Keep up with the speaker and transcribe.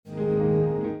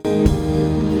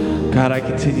God, I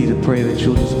continue to pray that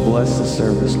you'll just bless the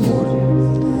service,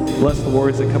 Lord. Bless the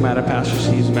words that come out of Pastor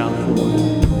Steve's mouth, Lord.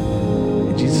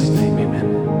 In Jesus' name,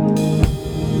 amen.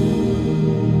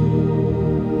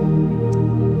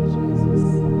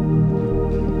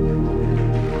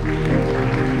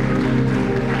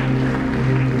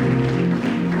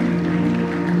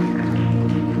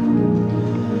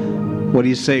 What do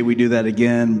you say we do that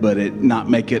again, but not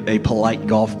make it a polite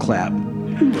golf clap?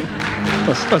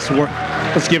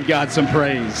 Let's give God some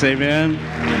praise. Amen.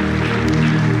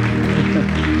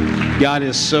 God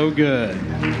is so good.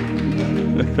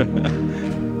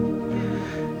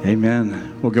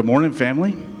 Amen. Well, good morning,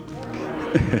 family.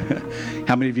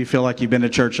 How many of you feel like you've been to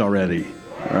church already?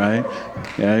 All right.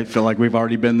 Yeah, I feel like we've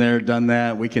already been there, done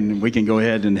that. We can go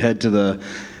ahead and head to the.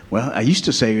 Well, I used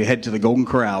to say we head to the Golden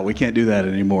Corral. We can't do that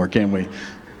anymore, can we?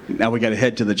 Now we got to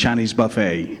head to the Chinese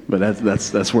buffet, but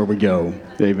that's where we go.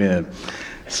 Amen.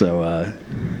 So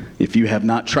if you have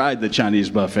not tried the Chinese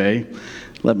buffet,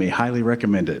 let me highly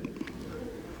recommend it.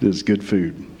 It is good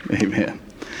food. Amen.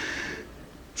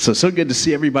 So good to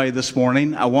see everybody this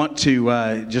morning. I want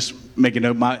to just make a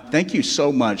note. Thank you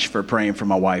so much for praying for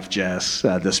my wife, Jess,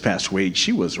 this past week.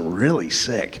 She was really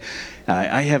sick.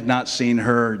 I have not seen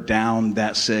her down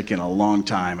that sick in a long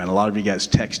time, and a lot of you guys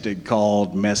texted,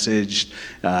 called, messaged,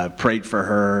 prayed for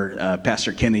her.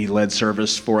 Pastor Kenny led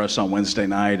service for us on Wednesday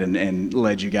night and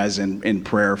led you guys in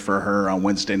prayer for her on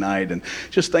Wednesday night, and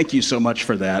just thank you so much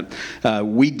for that. I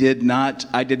did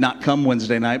not come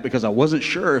Wednesday night because I wasn't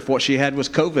sure if what she had was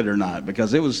COVID or not,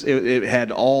 because it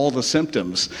had all the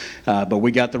symptoms, but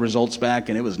we got the results back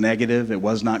and it was negative. It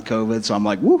was not COVID, so I'm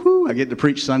like, woohoo, I get to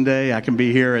preach Sunday. I can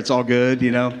be here. It's all good.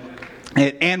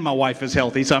 And my wife is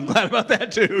healthy, so I'm glad about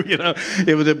that too.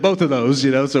 It was both of those.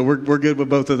 So we're good with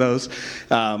both of those.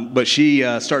 But she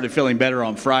started feeling better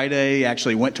on Friday.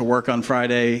 Actually went to work on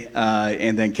Friday,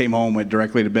 and then came home, went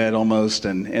directly to bed almost.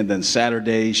 And then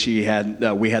Saturday we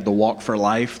had the Walk for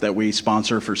Life that we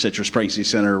sponsor for Citrus Pregnancy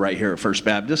Center right here at First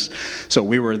Baptist. So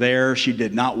we were there. She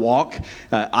did not walk.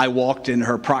 I walked in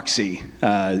her proxy,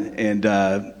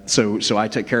 So I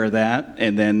took care of that.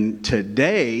 And then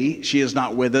today, she is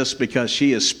not with us because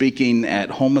she is speaking at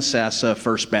Homosassa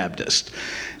First Baptist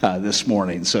this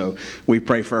morning. So we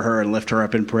pray for her and lift her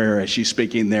up in prayer as she's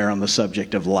speaking there on the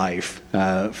subject of life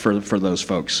for those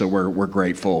folks. So we're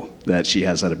grateful that she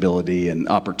has that ability and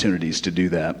opportunities to do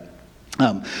that.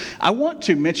 I want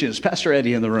to mention, is Pastor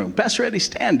Eddie in the room? Pastor Eddie,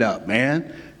 stand up,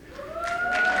 man.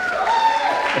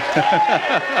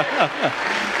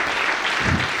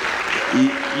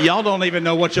 Y'all don't even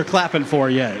know what you're clapping for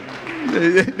yet.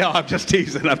 No, I'm just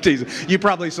teasing. You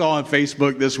probably saw on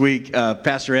Facebook this week,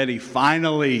 Pastor Eddie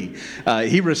finally,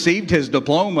 he received his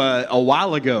diploma a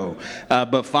while ago,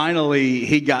 but finally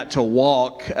he got to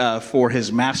walk for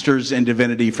his master's in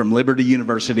divinity from Liberty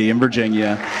University in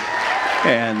Virginia.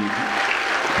 And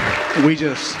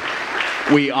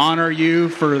we honor you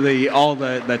for all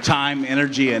the time,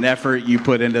 energy, and effort you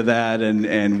put into that,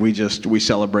 and we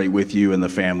celebrate with you and the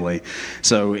family.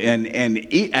 So, and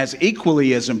as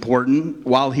equally as important,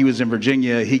 while he was in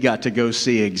Virginia, he got to go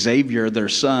see Xavier, their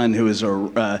son, who is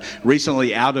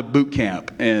recently out of boot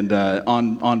camp and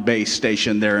on base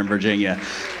station there in Virginia.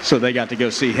 So they got to go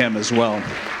see him as well.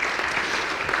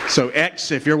 So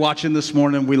X, if you're watching this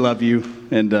morning, we love you,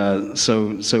 and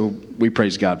so we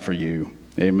praise God for you.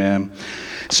 Amen.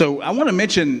 So I want to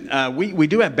mention, we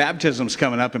do have baptisms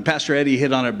coming up, and Pastor Eddie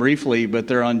hit on it briefly, but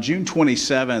they're on June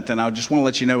 27th, and I just want to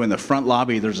let you know in the front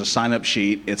lobby there's a sign-up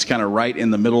sheet. It's kind of right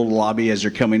in the middle of the lobby as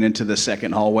you're coming into the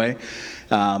second hallway.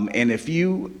 And if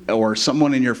you or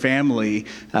someone in your family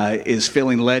is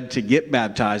feeling led to get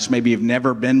baptized, maybe you've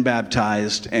never been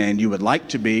baptized and you would like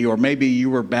to be, or maybe you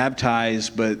were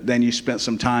baptized but then you spent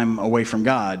some time away from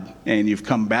God and you've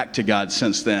come back to God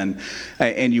since then,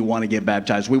 and you want to get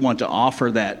baptized, we want to offer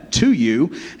that to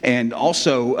you. And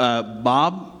also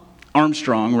Bob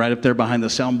Armstrong, right up there behind the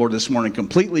soundboard this morning,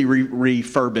 completely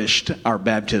refurbished our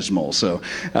baptismal. So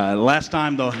last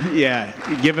time, though,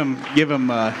 give him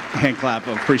a hand clap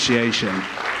of appreciation.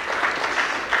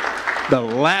 The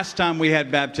last time we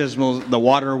had baptismals, the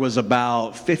water was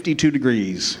about 52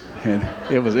 degrees. And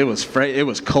it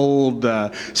was cold,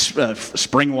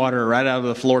 spring water right out of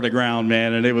the Florida ground,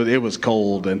 man, and it was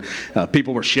cold, and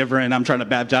people were shivering. I'm trying to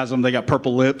baptize them; they got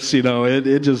purple lips,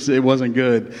 it wasn't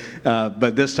good.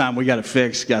 But this time we got it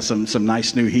fixed. Got some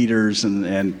nice new heaters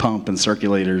and pump and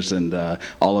circulators and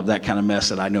all of that kind of mess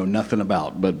that I know nothing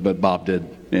about, but Bob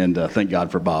did And thank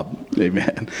God for Bob.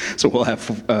 Amen. So we'll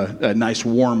have a nice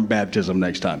warm baptism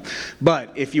next time.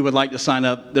 But if you would like to sign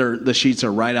up, the sheets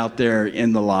are right out there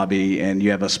in the lobby, and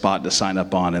you have a spot to sign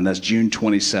up on, and that's June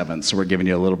 27th. So we're giving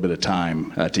you a little bit of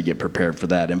time to get prepared for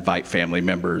that. Invite family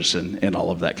members and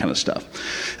all of that kind of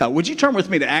stuff. Would you turn with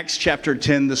me to Acts chapter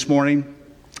 10 this morning?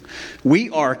 We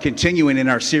are continuing in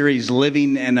our series,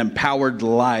 Living an Empowered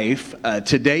Life.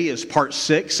 Today is part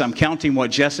 6. I'm counting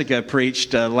what Jessica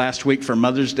preached last week for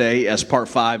Mother's Day as part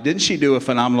 5. Didn't she do a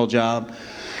phenomenal job?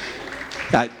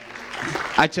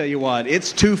 I tell you what,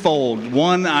 it's twofold.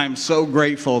 One, I'm so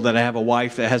grateful that I have a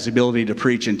wife that has the ability to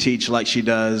preach and teach like she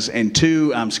does. And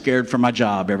two, I'm scared for my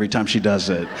job every time she does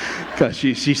it. Because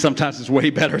she sometimes is way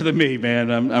better than me,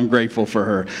 man. I'm grateful for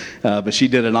her. But she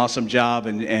did an awesome job,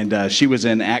 and she was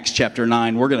in Acts chapter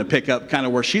 9. We're going to pick up kind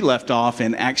of where she left off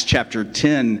in Acts chapter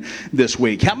 10 this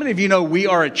week. How many of you know we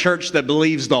are a church that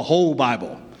believes the whole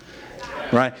Bible?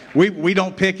 Right, we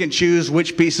don't pick and choose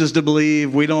which pieces to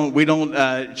believe. We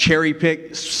don't cherry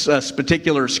pick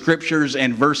particular scriptures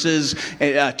and verses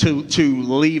to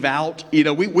leave out. You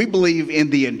know, we believe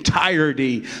in the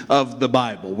entirety of the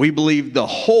Bible. We believe the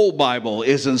whole Bible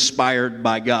is inspired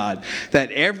by God. That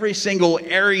every single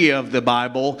area of the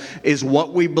Bible is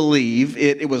what we believe.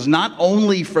 It was not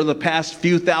only for the past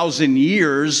few thousand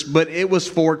years, but it was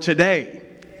for today.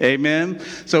 Amen.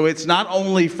 So it's not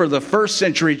only for the first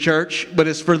century church, but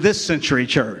it's for this century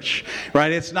church,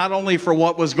 right? It's not only for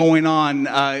what was going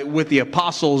on with the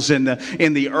apostles in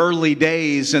the early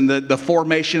days and the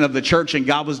formation of the church, and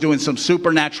God was doing some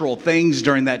supernatural things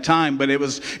during that time, but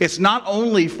it's not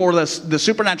only for the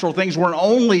supernatural things weren't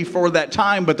only for that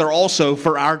time, but they're also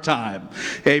for our time.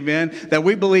 Amen. That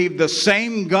we believe the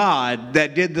same God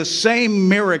that did the same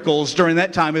miracles during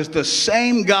that time is the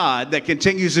same God that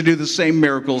continues to do the same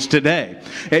miracles today.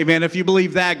 Amen. If you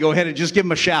believe that, go ahead and just give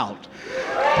him a shout.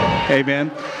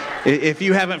 Amen. If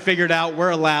you haven't figured out, we're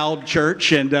a loud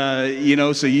church, and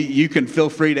so you can feel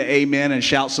free to amen and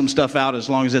shout some stuff out as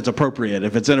long as it's appropriate.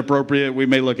 If it's inappropriate, we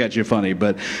may look at you funny,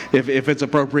 but if it's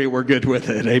appropriate, we're good with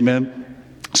it. Amen.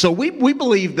 So we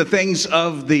believe the things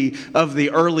of the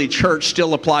early church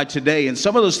still apply today. And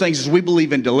some of those things is we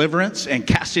believe in deliverance and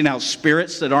casting out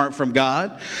spirits that aren't from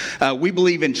God. We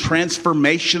believe in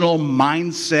transformational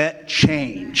mindset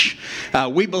change.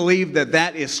 We believe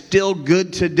that is still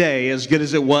good today, as good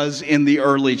as it was in the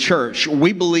early church.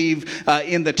 We believe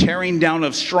in the tearing down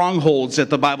of strongholds that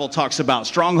the Bible talks about.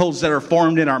 Strongholds that are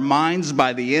formed in our minds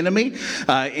by the enemy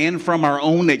and from our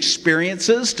own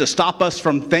experiences to stop us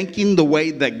from thinking the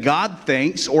way that God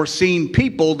thinks or seeing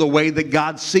people the way that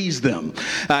God sees them.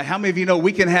 How many of you know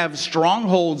we can have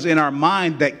strongholds in our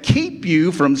mind that keep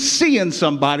you from seeing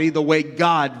somebody the way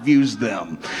God views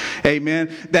them?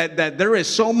 Amen. That there is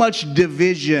so much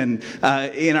division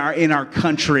in our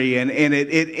country, and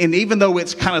even though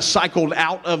it's kind of cycled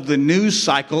out of the news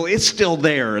cycle, it's still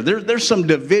there. There's some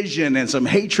division and some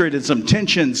hatred and some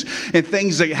tensions and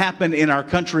things that happen in our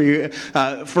country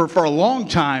for a long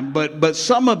time, but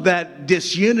some of that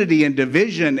disunity and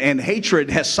division and hatred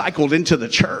has cycled into the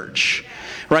church.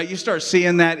 Right? You start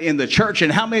seeing that in the church. And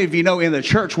how many of you know in the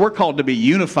church we're called to be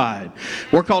unified?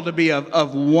 We're called to be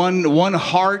of one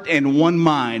heart and one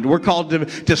mind. We're called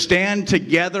to stand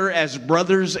together as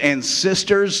brothers and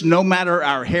sisters, no matter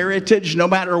our heritage, no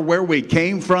matter where we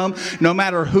came from, no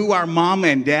matter who our mom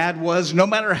and dad was, no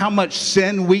matter how much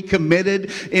sin we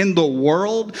committed in the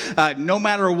world, no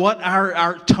matter what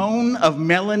our tone of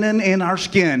melanin in our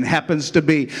skin happens to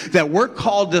be, that we're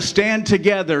called to stand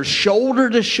together shoulder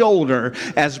to shoulder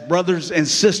as brothers and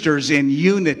sisters in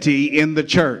unity in the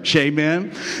church.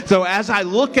 Amen. So as I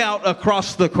look out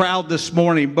across the crowd this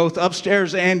morning, both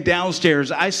upstairs and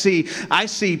downstairs, I see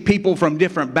people from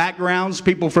different backgrounds,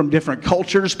 people from different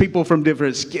cultures, people from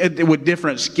with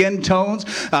different skin tones,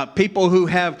 people who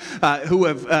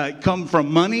have come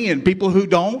from money and people who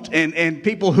don't, and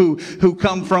people who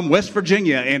come from West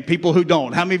Virginia and people who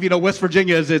don't. How many of you know West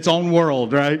Virginia is its own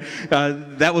world, right?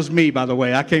 That was me, by the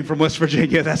way. I came from West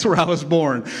Virginia. That's where I was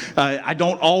born. I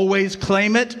don't always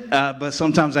claim it, but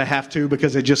sometimes I have to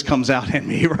because it just comes out in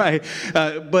me, right?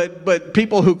 But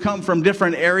people who come from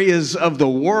different areas of the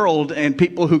world and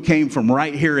people who came from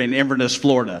right here in Inverness,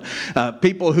 Florida.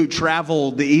 People who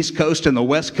traveled the East Coast and the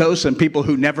West Coast and people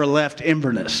who never left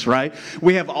Inverness, right?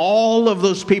 We have all of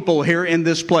those people here in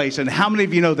this place. And how many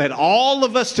of you know that all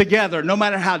of us together, no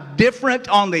matter how different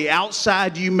on the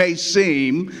outside you may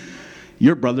seem,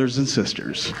 you're brothers and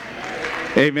sisters.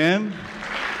 Amen.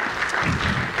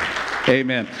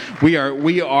 Amen. We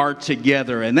are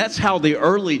together, and that's how the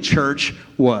early church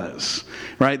was,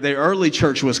 right? The early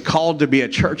church was called to be a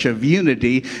church of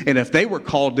unity, and if they were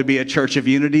called to be a church of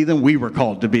unity, then we were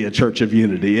called to be a church of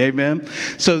unity. Amen.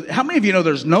 So how many of you know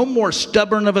there's no more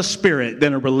stubborn of a spirit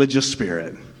than a religious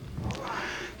spirit?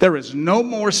 There is no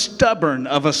more stubborn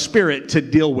of a spirit to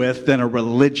deal with than a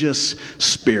religious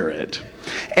spirit.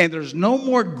 And there's no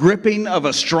more gripping of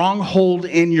a stronghold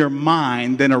in your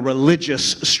mind than a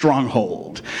religious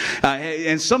stronghold.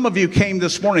 And some of you came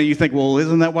this morning, you think, well,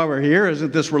 isn't that why we're here?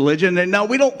 Isn't this religion? And no,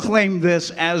 we don't claim this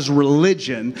as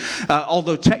religion,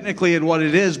 although technically it's what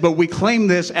it is, but we claim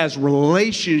this as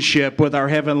relationship with our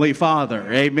Heavenly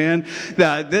Father. Amen?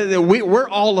 We're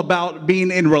all about being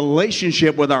in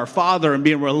relationship with our Father and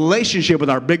being in relationship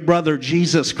with our big brother,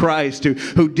 Jesus Christ,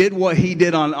 who did what He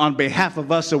did on behalf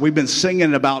of us that we've been singing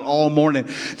about all morning,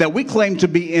 that we claim to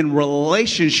be in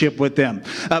relationship with them.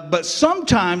 But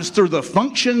sometimes through the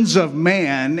functions of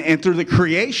man and through the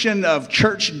creation of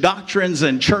church doctrines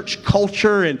and church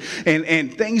culture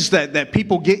and things that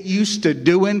people get used to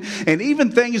doing, and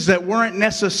even things that weren't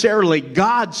necessarily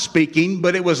God speaking,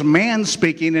 but it was man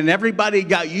speaking, and everybody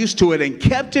got used to it and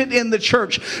kept it in the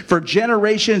church for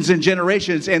generations and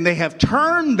generations, and they have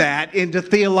turned that into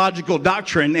theological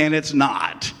doctrine, and it's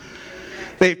not.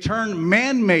 They've turned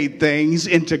man-made things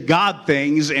into God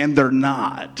things, and they're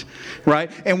not, right?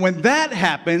 And when that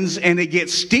happens and it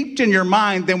gets steeped in your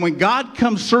mind, then when God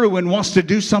comes through and wants to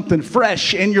do something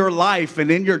fresh in your life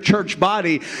and in your church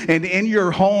body and in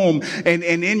your home and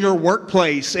in your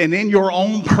workplace and in your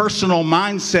own personal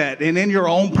mindset and in your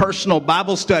own personal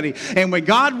Bible study, and when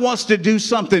God wants to do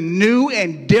something new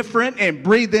and different and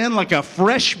breathe in like a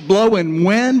fresh blowing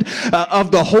wind of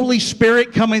the Holy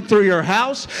Spirit coming through your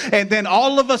house, and then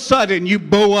all of a sudden you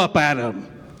bow up at Him.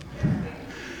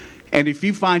 And if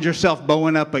you find yourself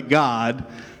bowing up at God,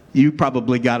 you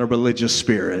probably got a religious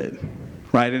spirit,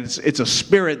 right? And it's a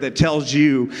spirit that tells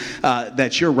you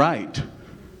that you're right.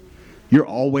 You're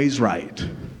always right,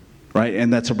 right?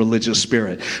 And that's a religious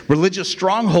spirit. Religious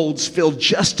strongholds feel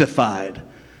justified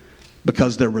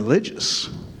because they're religious.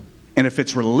 And if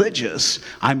it's religious,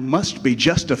 I must be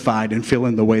justified in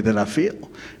feeling the way that I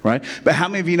feel, right? But how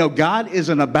many of you know God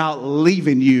isn't about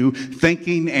leaving you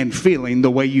thinking and feeling the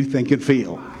way you think and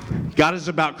feel? God is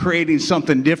about creating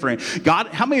something different.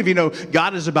 How many of you know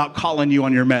God is about calling you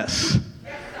on your mess?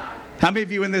 How many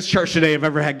of you in this church today have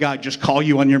ever had God just call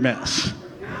you on your mess,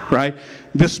 right?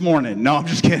 This morning. No, I'm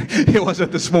just kidding. It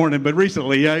wasn't this morning, but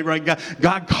recently, right?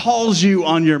 God calls you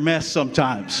on your mess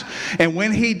sometimes. And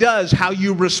when He does, how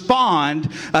you respond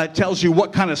tells you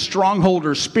what kind of stronghold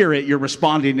or spirit you're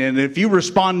responding in. And if you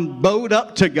respond bowed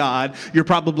up to God, you're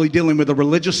probably dealing with a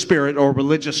religious spirit or a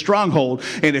religious stronghold.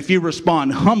 And if you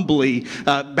respond humbly,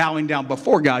 bowing down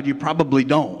before God, you probably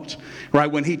don't. Right,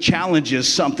 when He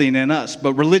challenges something in us.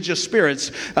 But religious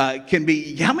spirits can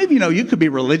be, how many of you know you could be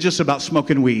religious about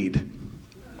smoking weed?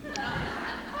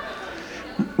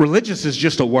 Religious is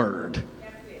just a word.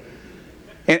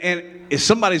 And if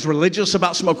somebody's religious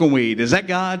about smoking weed, is that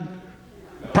God?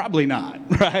 Probably not,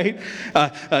 right?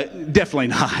 Definitely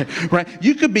not, right?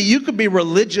 You could be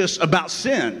religious about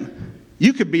sin.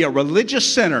 You could be a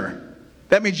religious sinner.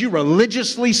 That means you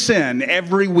religiously sin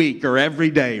every week or every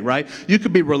day, right? You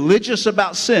could be religious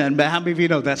about sin, but how many of you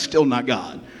know that's still not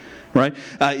God? Right?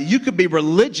 You could be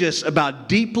religious about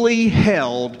deeply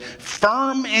held,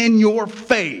 firm in your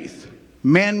faith,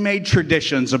 man-made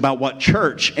traditions about what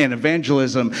church and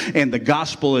evangelism and the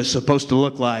gospel is supposed to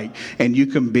look like, and you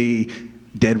can be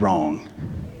dead wrong.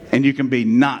 And you can be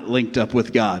not linked up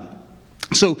with God.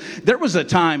 So there was a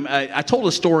time, I told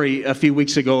a story a few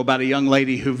weeks ago about a young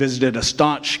lady who visited a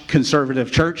staunch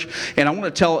conservative church. And I want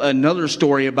to tell another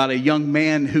story about a young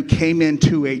man who came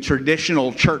into a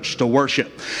traditional church to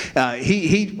worship.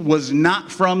 He was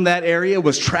not from that area,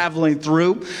 was traveling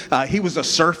through. He was a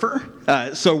surfer.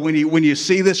 So when you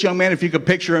see this young man, if you could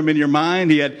picture him in your mind,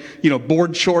 he had,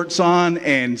 board shorts on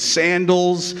and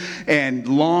sandals and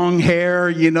long hair,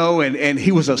 and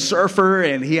he was a surfer,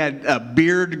 and he had a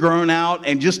beard grown out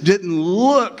and just didn't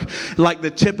look like the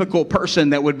typical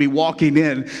person that would be walking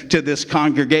in to this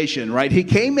congregation, right? He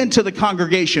came into the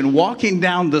congregation walking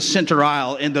down the center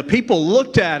aisle, and the people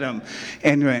looked at him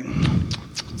and went,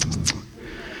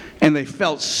 and they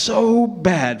felt so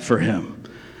bad for him,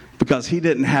 because he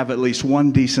didn't have at least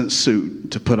one decent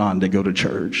suit to put on to go to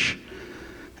church.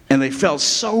 And they felt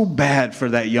so bad for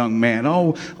that young man.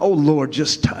 Oh, Lord,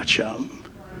 just touch him.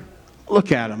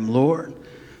 Look at him, Lord.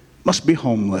 Must be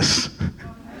homeless.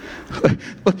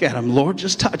 Look at him, Lord,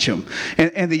 just touch him.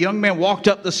 And the young man walked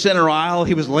up the center aisle.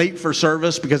 He was late for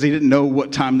service because he didn't know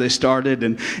what time they started.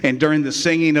 And during the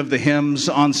singing of the hymns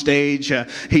on stage,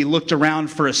 he looked around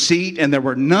for a seat, and there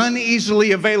were none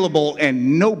easily available,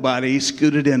 and nobody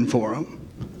scooted in for him.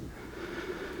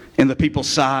 And the people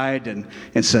sighed and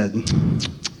said,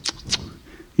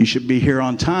 you should be here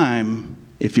on time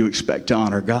if you expect to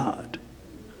honor God.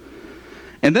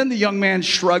 And then the young man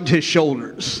shrugged his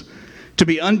shoulders to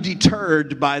be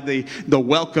undeterred by the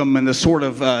welcome and the sort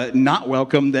of not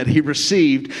welcome that he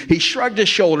received. He shrugged his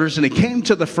shoulders and he came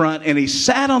to the front and he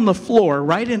sat on the floor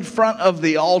right in front of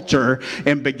the altar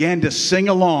and began to sing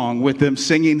along with them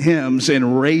singing hymns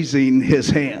and raising his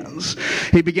hands.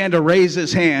 He began to raise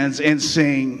his hands and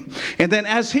sing. And then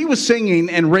as he was singing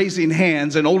and raising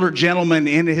hands, an older gentleman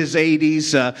in his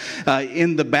 80s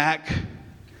in the back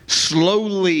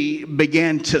slowly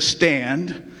began to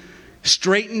stand,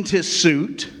 straightened his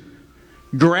suit,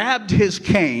 grabbed his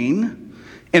cane,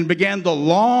 and began the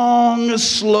long,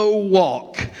 slow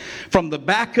walk from the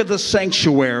back of the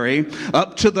sanctuary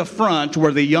up to the front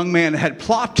where the young man had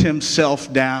plopped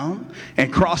himself down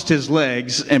and crossed his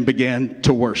legs and began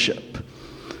to worship.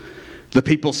 The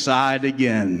people sighed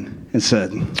again and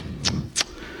said,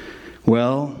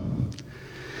 well,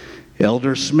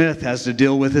 Elder Smith has to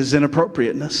deal with his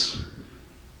inappropriateness.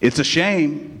 It's a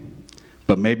shame.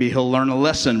 But maybe he'll learn a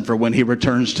lesson for when he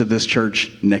returns to this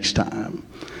church next time.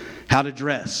 How to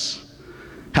dress,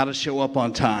 how to show up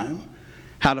on time,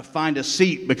 how to find a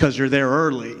seat because you're there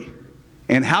early,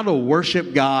 and how to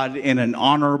worship God in an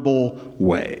honorable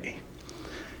way.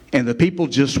 And the people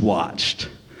just watched.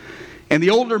 And the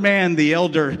older man, the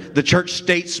elder, the church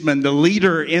statesman, the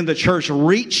leader in the church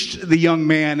reached the young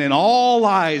man, and all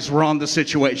eyes were on the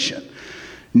situation.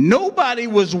 Nobody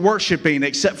was worshiping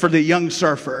except for the young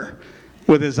surfer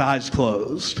with his eyes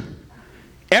closed.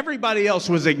 Everybody else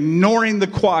was ignoring the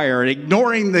choir,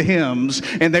 ignoring the hymns,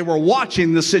 and they were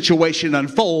watching the situation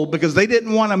unfold because they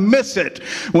didn't want to miss it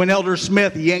when Elder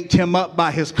Smith yanked him up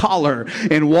by his collar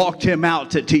and walked him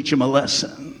out to teach him a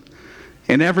lesson.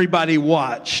 And everybody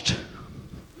watched.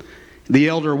 The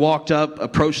elder walked up,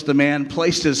 approached the man,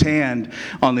 placed his hand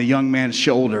on the young man's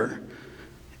shoulder,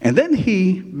 and then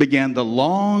he began the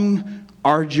long,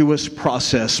 arduous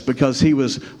process, because he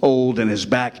was old and his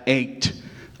back ached,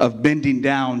 of bending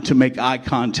down to make eye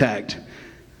contact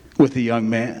with the young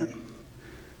man.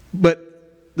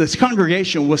 But this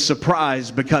congregation was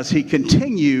surprised because he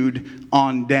continued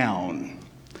on down,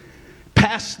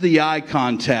 past the eye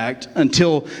contact,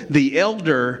 until the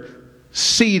elder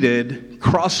seated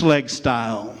cross-leg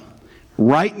style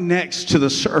right next to the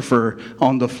surfer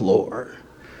on the floor.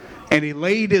 And he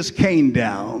laid his cane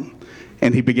down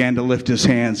and he began to lift his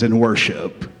hands in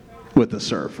worship with the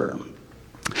surfer.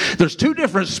 There's two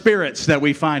different spirits that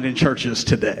we find in churches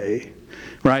today,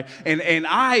 right? And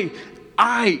I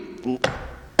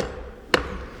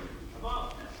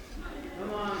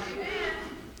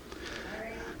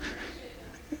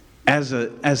as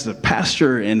the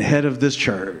pastor and head of this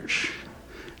church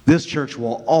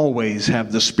will always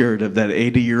have the spirit of that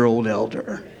 80-year-old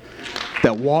elder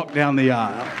that walked down the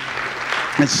aisle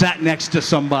and sat next to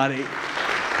somebody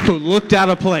who looked out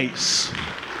of place,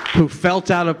 who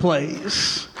felt out of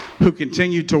place, who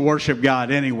continued to worship God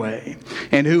anyway,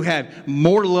 and who had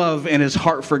more love in his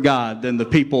heart for God than the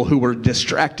people who were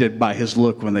distracted by his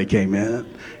look when they came in,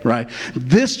 right?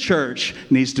 This church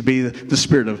needs to be the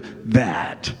spirit of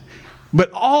that.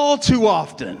 But all too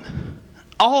often,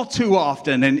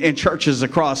 in churches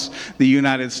across the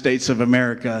United States of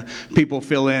America, people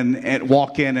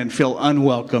walk in and feel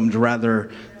unwelcomed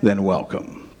rather than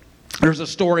welcome. There's a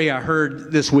story I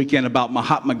heard this weekend about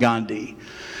Mahatma Gandhi.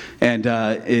 And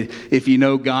if you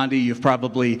know Gandhi, you've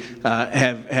probably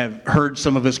have heard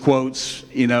some of his quotes.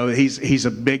 You know, he's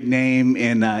a big name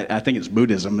in, I think it's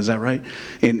Buddhism, is that right?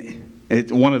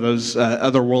 It's one of those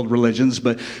other world religions.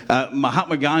 But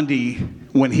Mahatma Gandhi,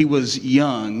 when he was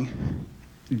young,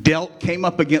 came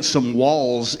up against some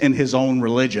walls in his own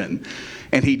religion,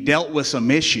 and he dealt with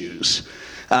some issues.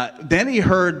 Then he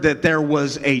heard that there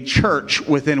was a church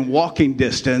within walking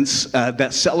distance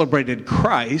that celebrated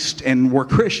Christ and were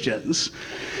Christians.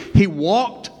 He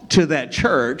walked to that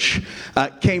church,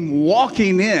 came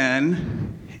walking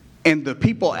in, and the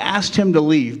people asked him to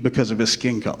leave because of his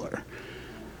skin color.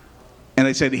 And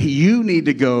they said, you need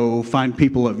to go find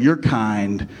people of your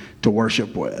kind to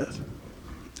worship with.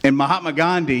 And Mahatma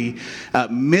Gandhi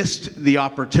missed the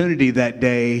opportunity that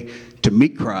day to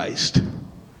meet Christ,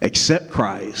 accept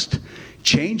Christ,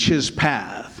 change his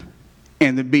path,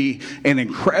 and to be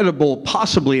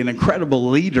possibly an incredible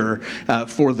leader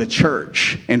for the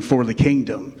church and for the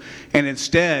kingdom. And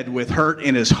instead, with hurt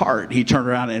in his heart, he turned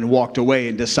around and walked away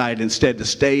and decided instead to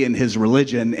stay in his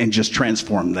religion and just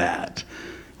transform that.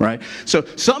 Right? So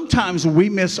sometimes we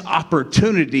miss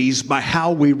opportunities by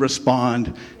how we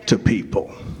respond to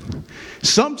people.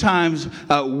 Sometimes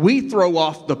we throw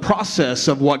off the process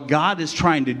of what God is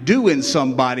trying to do in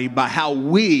somebody by how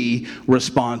we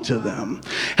respond to them.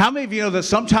 How many of you know that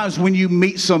sometimes when you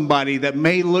meet somebody that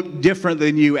may look different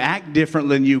than you, act different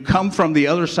than you, come from the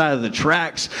other side of the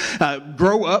tracks,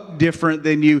 grow up different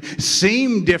than you,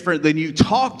 seem different than you,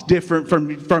 talk different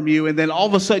from you, and then all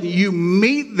of a sudden you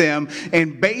meet them,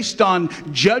 and based on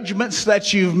judgments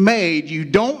that you've made, you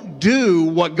don't do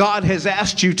what God has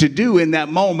asked you to do in that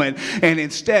moment, and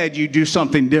instead you do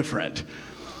something different.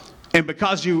 And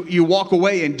because you walk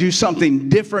away and do something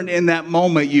different in that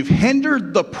moment, you've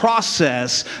hindered the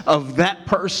process of that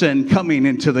person coming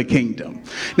into the kingdom.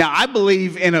 Now, I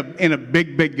believe in a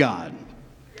big God.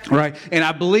 Right, and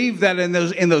I believe that in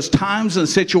those times and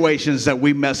situations that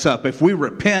we mess up, if we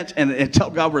repent and tell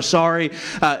God we're sorry,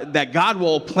 that God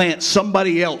will plant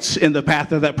somebody else in the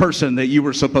path of that person that you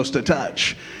were supposed to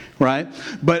touch. Right?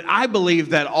 But I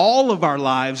believe that all of our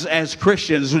lives as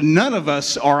Christians, none of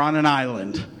us are on an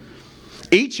island.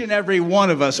 Each and every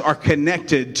one of us are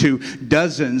connected to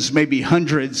dozens, maybe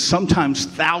hundreds, sometimes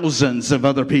thousands of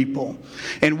other people.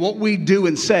 And what we do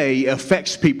and say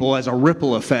affects people as a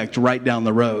ripple effect right down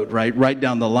the road, right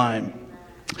down the line.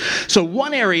 So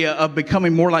one area of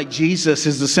becoming more like Jesus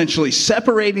is essentially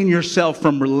separating yourself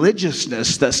from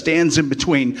religiousness that stands in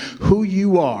between who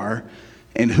you are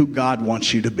and who God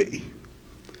wants you to be.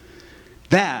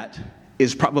 That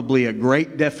is probably a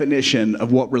great definition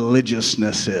of what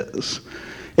religiousness is.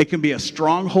 It can be a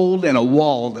stronghold and a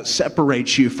wall that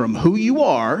separates you from who you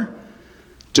are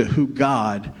to who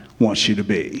God wants you to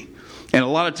be. And a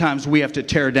lot of times we have to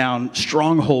tear down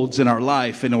strongholds in our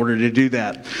life in order to do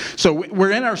that. So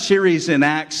we're in our series in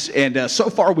Acts, and so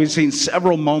far we've seen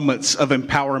several moments of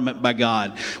empowerment by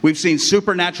God. We've seen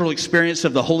supernatural experience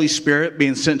of the Holy Spirit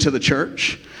being sent to the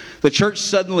church. The church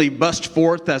suddenly burst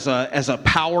forth as a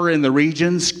power in the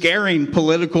region, scaring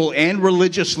political and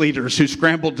religious leaders who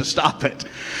scrambled to stop it.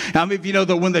 How many of you know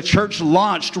that when the church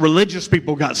launched, religious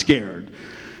people got scared?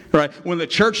 Right? When the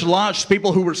church launched,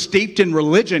 people who were steeped in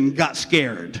religion got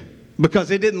scared because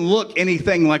it didn't look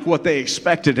anything like what they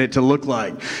expected it to look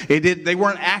like. They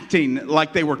weren't acting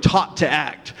like they were taught to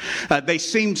act. They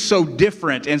seemed so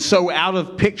different and so out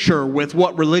of picture with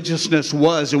what religiousness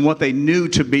was and what they knew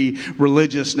to be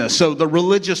religiousness. So the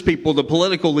religious people, the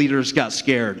political leaders got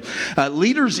scared.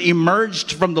 Leaders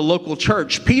emerged from the local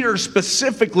church. Peter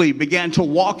specifically began to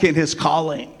walk in his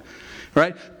calling.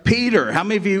 Right? Peter, how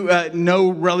many of you know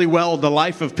really well the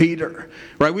life of Peter?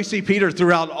 Right? We see Peter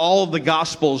throughout all of the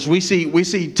Gospels. We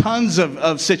see tons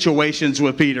of situations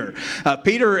with Peter.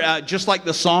 Peter, just like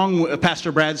the song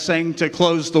Pastor Brad sang to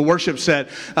close the worship set,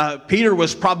 Peter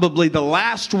was probably the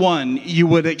last one you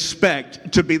would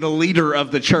expect to be the leader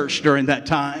of the church during that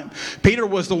time. Peter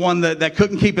was the one that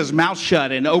couldn't keep his mouth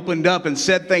shut and opened up and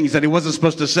said things that he wasn't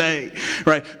supposed to say.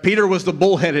 Right? Peter was the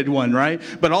bullheaded one, right?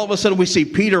 But all of a sudden we see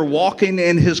Peter walking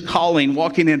in his calling,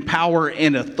 walking in power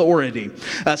and authority.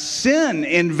 Sin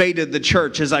invaded the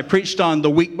church, as I preached on the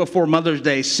week before Mother's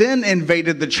Day. Sin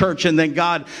invaded the church, and then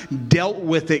God dealt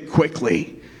with it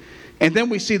quickly. And then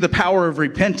we see the power of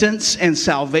repentance and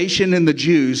salvation in the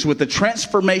Jews with the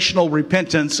transformational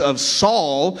repentance of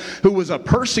Saul, who was a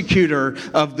persecutor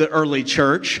of the early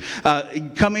church,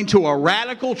 coming to a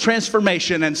radical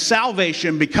transformation and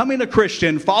salvation, becoming a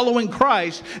Christian, following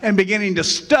Christ, and beginning to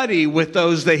study with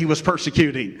those that he was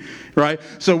persecuting. Right?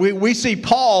 So we see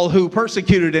Paul, who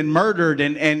persecuted and murdered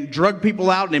and drugged people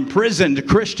out and imprisoned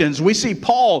Christians. We see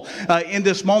Paul in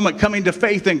this moment coming to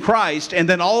faith in Christ, and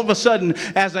then all of a sudden,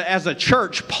 as a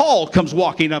church, Paul comes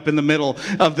walking up in the middle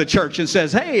of the church and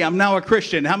says, "Hey, I'm now a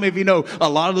Christian." How many of you know a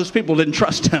lot of those people didn't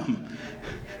trust him?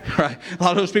 Right? A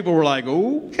lot of those people were like,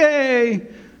 "Okay,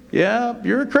 yeah,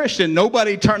 you're a Christian."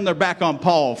 Nobody turned their back on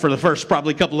Paul for the first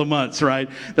probably couple of months, right?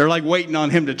 They're like waiting on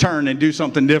him to turn and do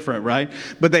something different, right?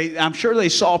 But I'm sure they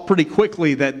saw pretty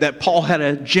quickly that Paul had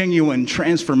a genuine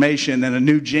transformation and a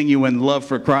new genuine love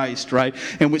for Christ, right?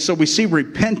 And so we see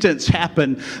repentance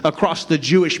happen across the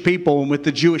Jewish people. And with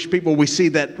the Jewish people, we see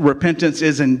that repentance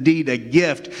is indeed a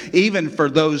gift, even for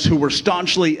those who were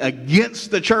staunchly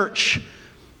against the church.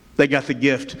 They got the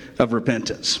gift of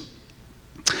repentance.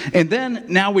 And then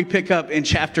now we pick up in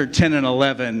chapter 10 and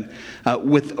 11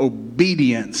 with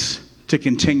obedience to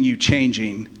continue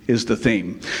changing is the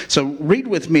theme. So read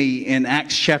with me in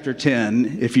Acts chapter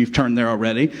 10, if you've turned there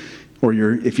already. or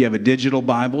if you have a digital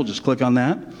Bible, just click on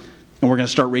that. And we're going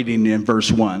to start reading in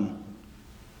verse 1.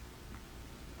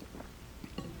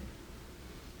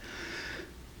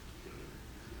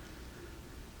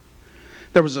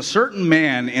 There was a certain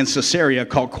man in Caesarea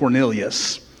called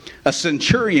Cornelius, a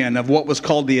centurion of what was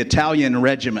called the Italian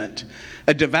regiment,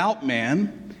 a devout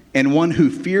man and one who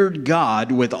feared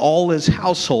God with all his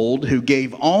household, who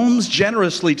gave alms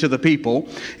generously to the people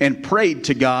and prayed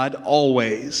to God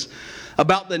always.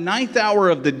 About the 9th hour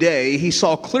of the day, he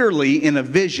saw clearly in a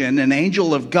vision an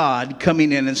angel of God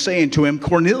coming in and saying to him,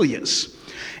 Cornelius.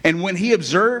 And when he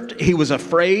observed, he was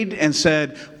afraid and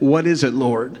said, What is it,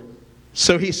 Lord?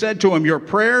 So he said to him, Your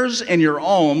prayers and your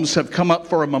alms have come up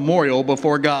for a memorial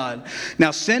before God.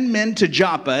 Now send men to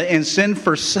Joppa and send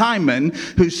for Simon,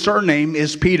 whose surname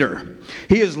is Peter.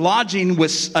 He is lodging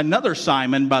with another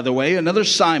Simon, by the way, another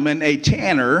Simon, a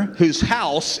tanner, whose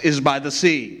house is by the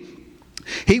sea.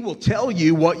 He will tell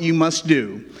you what you must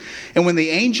do. And when the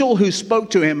angel who spoke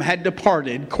to him had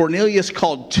departed, Cornelius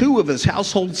called 2 of his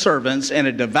household servants and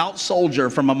a devout soldier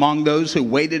from among those who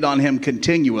waited on him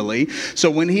continually. So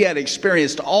when he had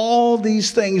experienced all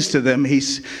these things to them,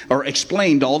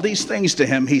 explained all these things to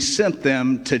him, he sent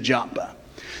them to Joppa.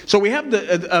 So we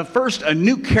have first a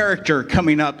new character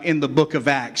coming up in the book of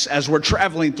Acts. As we're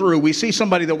traveling through, we see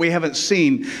somebody that we haven't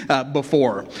seen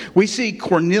before. We see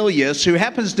Cornelius, who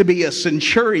happens to be a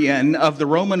centurion of the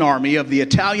Roman army, of the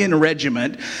Italian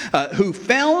regiment, who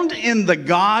found in the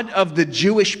God of the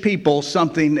Jewish people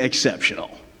something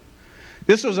exceptional.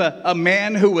 This was a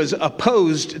man who was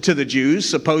opposed to the Jews,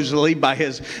 supposedly by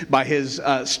his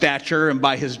stature and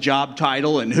by his job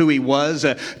title and who he was,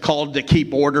 called to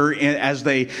keep order as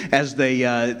they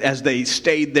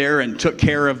stayed there and took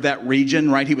care of that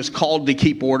region. Right, he was called to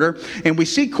keep order, and we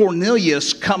see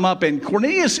Cornelius come up. And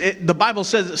Cornelius, the Bible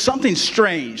says something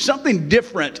strange, something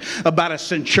different about a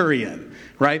centurion.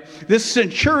 Right, this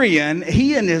centurion,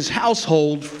 he and his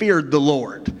household feared the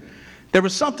Lord. There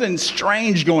was something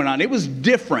strange going on. It was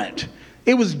different.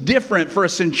 It was different for a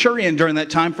centurion during that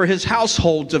time, for his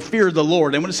household to fear the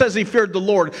Lord. And when it says he feared the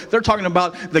Lord, they're talking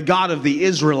about the God of the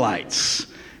Israelites,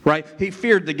 right? He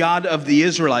feared the God of the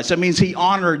Israelites. That means he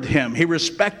honored him. He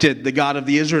respected the God of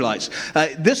the Israelites.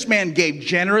 This man gave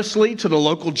generously to the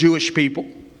local Jewish people.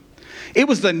 It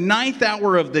was the 9th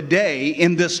hour of the day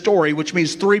in this story, which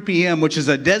means 3 p.m., which is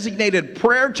a designated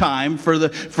prayer time for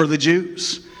the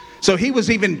Jews. So he was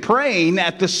even praying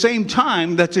at the same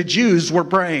time that the Jews were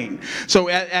praying. So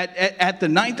at the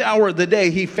 9th hour of the day,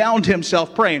 he found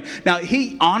himself praying. Now,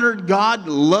 he honored God,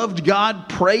 loved God,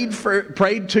 prayed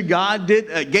to God,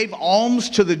 gave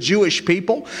alms to the Jewish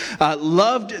people,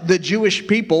 loved the Jewish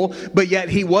people, but yet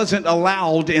he wasn't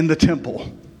allowed in the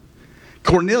temple.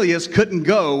 Cornelius couldn't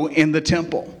go in the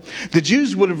temple. The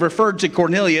Jews would have referred to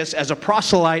Cornelius as a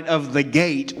proselyte of the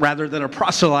gate rather than a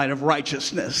proselyte of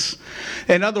righteousness.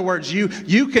 In other words, you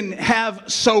can have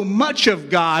so much of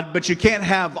God, but you can't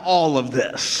have all of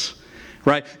this.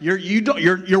 Right?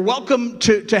 You're welcome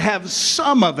to have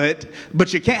some of it,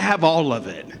 but you can't have all of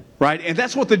it. Right? And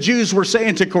that's what the Jews were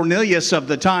saying to Cornelius of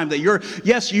the time, that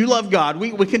yes, you love God.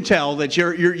 We can tell that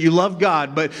you love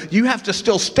God, but you have to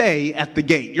still stay at the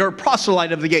gate. You're a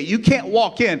proselyte of the gate. You can't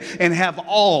walk in and have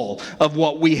all of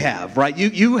what we have, right?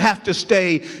 You have to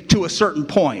stay to a certain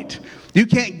point. You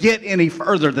can't get any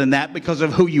further than that because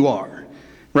of who you are.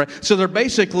 Right? So they're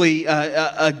basically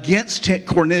against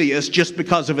Cornelius just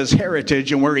because of his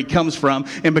heritage and where he comes from,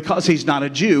 and because he's not a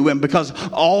Jew, and because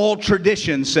all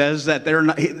tradition says that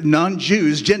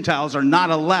non-Jews, Gentiles, are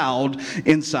not allowed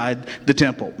inside the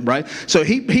temple. Right? So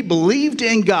he believed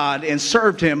in God and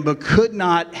served him, but could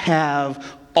not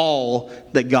have all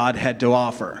that God had to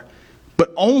offer,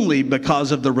 but only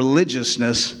because of the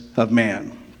religiousness of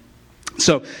man.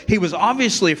 So he was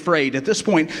obviously afraid. At this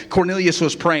point, Cornelius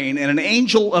was praying, and an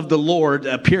angel of the Lord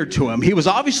appeared to him. He was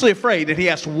obviously afraid, and he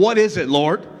asked, "What is it,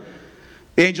 Lord?"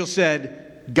 The angel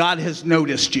said, "God has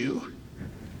noticed you."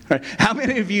 Right? How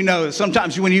many of you know that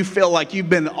sometimes when you feel like you've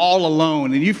been all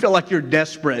alone, and you feel like you're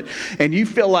desperate, and you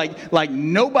feel like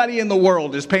nobody in the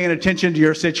world is paying attention to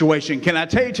your situation? Can I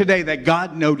tell you today that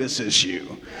God notices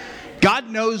you?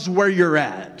 God knows where you're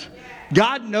at.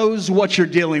 God knows what you're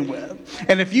dealing with.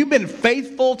 And if you've been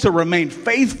faithful to remain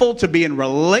faithful to be in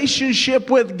relationship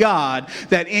with God,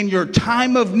 that in your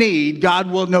time of need,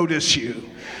 God will notice you.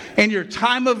 In your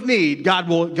time of need, God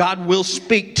will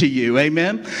speak to you.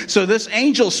 Amen? So this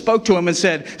angel spoke to him and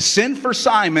said, "Send for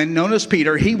Simon, known as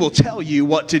Peter. He will tell you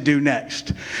what to do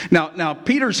next." Now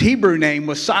Peter's Hebrew name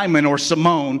was Simon, or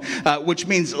Simon, which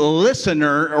means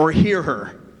listener or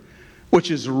hearer. Which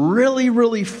is really,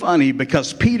 really funny,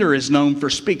 because Peter is known for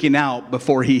speaking out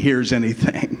before he hears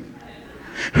anything.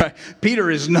 Right? Peter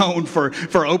is known for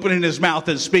opening his mouth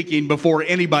and speaking before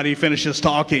anybody finishes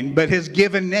talking, but his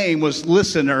given name was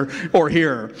listener or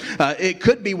hearer. It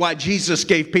could be why Jesus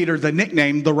gave Peter the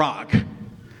nickname the Rock.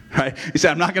 Right? He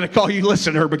said, I'm not going to call you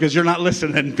listener because you're not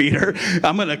listening, Peter.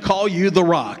 I'm going to call you the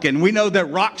Rock. And we know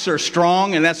that rocks are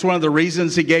strong, and that's one of the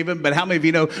reasons he gave him. But how many of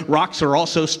you know rocks are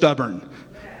also stubborn?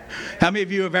 How many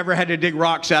of you have ever had to dig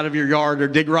rocks out of your yard or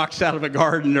dig rocks out of a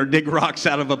garden or dig rocks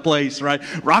out of a place, right?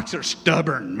 Rocks are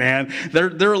stubborn, man.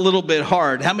 They're a little bit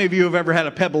hard. How many of you have ever had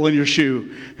a pebble in your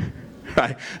shoe?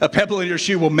 Right? A pebble in your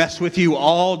shoe will mess with you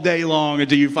all day long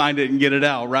until you find it and get it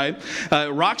out, right?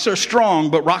 Rocks are strong,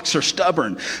 but rocks are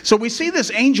stubborn. So we see this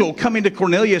angel coming to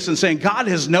Cornelius and saying, God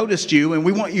has noticed you and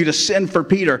we want you to send for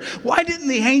Peter. Why didn't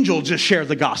the angel just share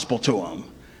the gospel to him?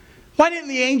 Why didn't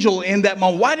the angel in that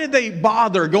moment, why did they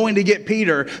bother going to get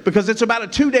Peter? Because it's about a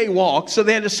 2-day walk, so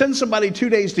they had to send somebody 2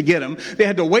 days to get him. They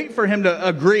had to wait for him to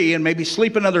agree and maybe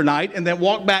sleep another night and then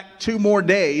walk back 2 more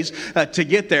days to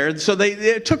get there. So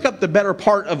it took up the better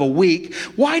part of a week.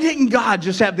 Why didn't God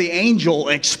just have the angel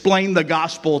explain the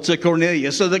gospel to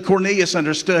Cornelius so that Cornelius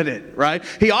understood it, right?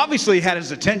 He obviously had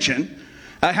his attention.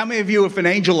 How many of you, if an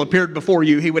angel appeared before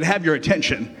you, he would have your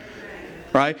attention?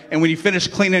 Right? And when you finish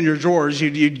cleaning your drawers,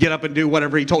 you'd get up and do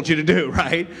whatever he told you to do,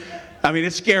 right? I mean,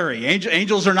 it's scary.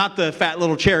 Angels are not the fat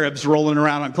little cherubs rolling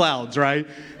around on clouds, right?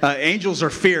 Angels are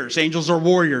fierce. Angels are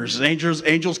warriors.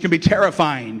 Angels can be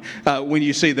terrifying when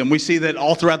you see them. We see that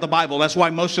all throughout the Bible. That's why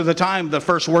most of the time the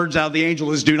first words out of the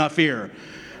angel is do not fear,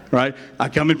 right? I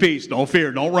come in peace. Don't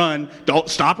fear. Don't run. Don't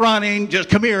stop running. Just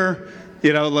come here.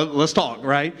 You know, let's talk,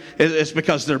 right? It's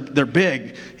because they're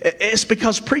big. It's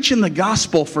because preaching the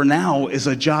gospel for now is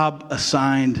a job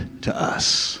assigned to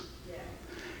us.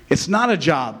 It's not a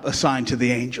job assigned to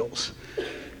the angels.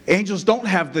 Angels don't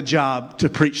have the job to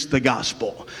preach the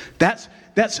gospel. That's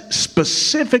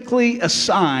specifically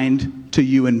assigned to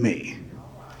you and me.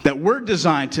 That we're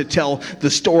designed to tell the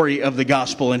story of the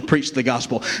gospel and preach the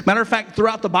gospel. Matter of fact,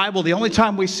 throughout the Bible, the only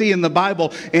time we see in the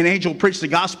Bible an angel preach the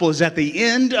gospel is at the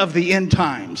end of the end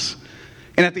times.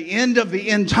 And at the end of the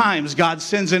end times, God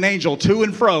sends an angel to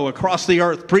and fro across the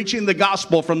earth, preaching the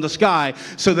gospel from the sky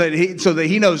so that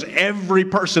he knows every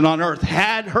person on earth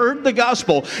had heard the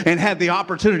gospel and had the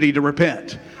opportunity to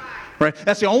repent. Right?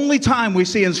 That's the only time we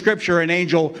see in Scripture an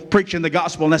angel preaching the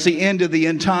gospel, and that's the end of the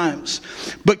end times.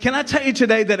 But can I tell you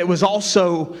today that it was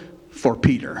also for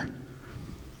Peter?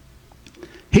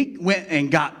 He went and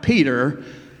got Peter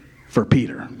for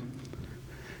Peter.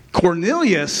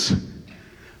 Cornelius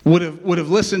would have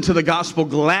listened to the gospel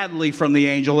gladly from the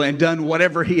angel and done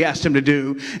whatever he asked him to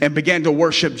do and began to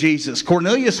worship Jesus.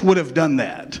 Cornelius would have done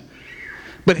that.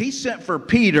 But he sent for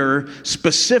Peter,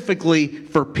 specifically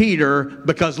for Peter,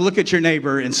 because look at your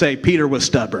neighbor and say, Peter was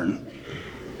stubborn.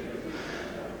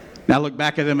 Now look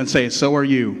back at him and say, so are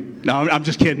you. No, I'm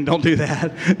just kidding. Don't do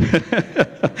that.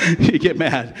 You get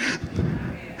mad.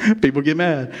 People get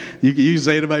mad. You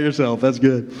say it about yourself. That's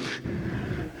good.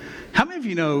 How many of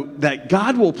you know that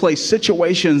God will place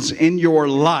situations in your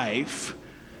life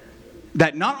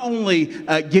that not only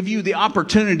give you the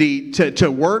opportunity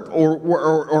to work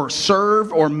or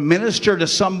serve or minister to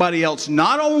somebody else,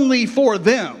 not only for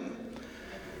them,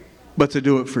 but to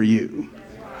do it for you?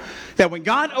 That when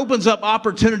God opens up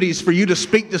opportunities for you to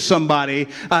speak to somebody,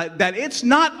 that it's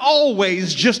not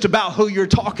always just about who you're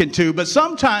talking to, but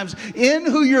sometimes in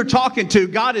who you're talking to,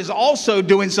 God is also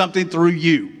doing something through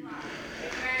you.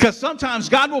 Because sometimes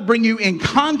God will bring you in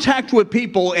contact with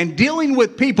people and dealing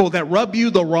with people that rub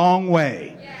you the wrong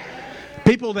way.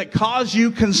 People that cause you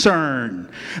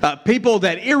concern. People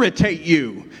that irritate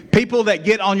you. People that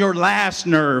get on your last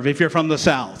nerve if you're from the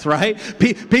South, right?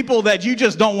 People that you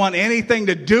just don't want anything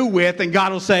to do with, and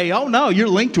God will say, oh no, you're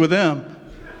linked with them.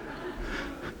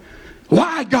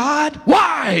 Why, God?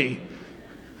 Why?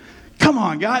 Come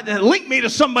on, God, link me to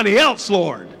somebody else,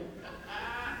 Lord.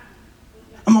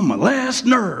 I'm on my last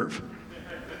nerve.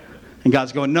 And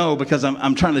God's going, no, because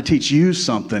I'm trying to teach you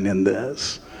something in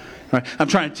this. Right? I'm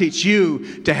trying to teach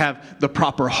you to have the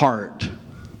proper heart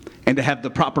and to have the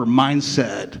proper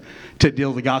mindset to deal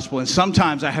with the gospel. And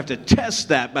sometimes I have to test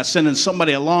that by sending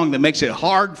somebody along that makes it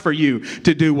hard for you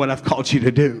to do what I've called you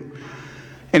to do.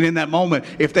 And in that moment,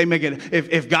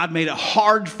 if God made it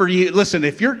hard for you, listen,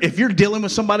 if you're dealing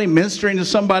with somebody, ministering to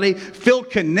somebody, feel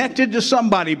connected to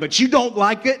somebody, but you don't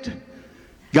like it,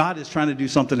 God is trying to do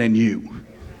something in you.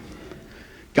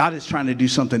 God is trying to do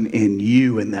something in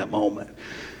you in that moment.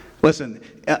 Listen,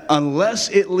 unless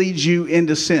it leads you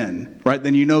into sin, right,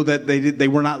 then you know that they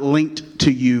were not linked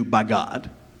to you by God.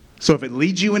 So if it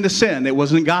leads you into sin, it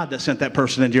wasn't God that sent that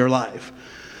person into your life.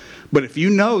 But if you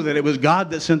know that it was God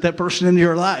that sent that person into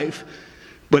your life,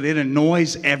 but it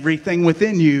annoys everything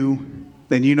within you,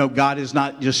 then you know God is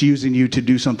not just using you to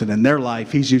do something in their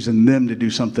life. He's using them to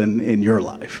do something in your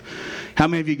life. How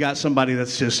many of you got somebody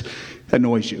that's just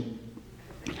annoys you?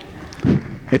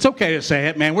 It's okay to say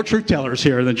it, man. We're truth tellers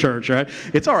here in the church, right?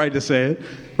 It's all right to say it,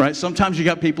 right? Sometimes you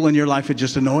got people in your life that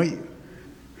just annoy you,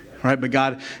 right? But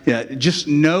God, just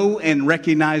know and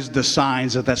recognize the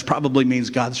signs that probably means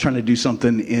God's trying to do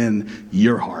something in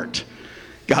your heart.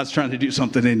 God's trying to do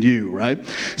something in you, right?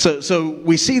 So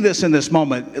we see this in this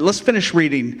moment. Let's finish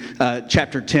reading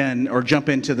chapter 10, or jump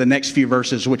into the next few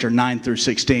verses, which are 9 through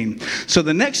 16. So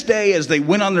the next day, as they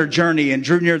went on their journey and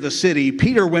drew near the city,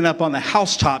 Peter went up on the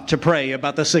housetop to pray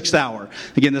about the 6th hour.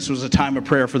 Again, this was a time of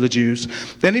prayer for the Jews.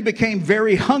 Then he became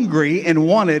very hungry and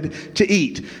wanted to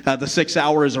eat. The 6th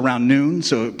hour is around noon,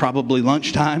 so probably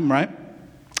lunchtime, right?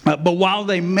 But while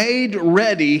they made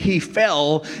ready, he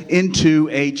fell into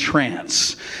a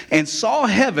trance and saw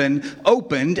heaven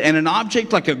opened and an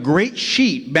object like a great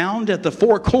sheet bound at the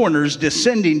 4 corners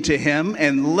descending to him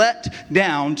and let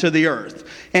down to the earth.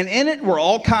 And in it were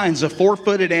all kinds of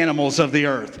 4-footed animals of the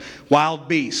earth, wild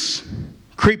beasts,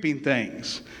 creeping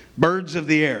things, birds of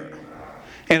the air.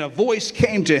 And a voice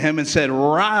came to him and said,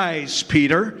 "Rise,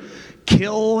 Peter,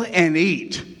 kill and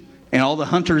eat." And all the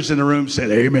hunters in the room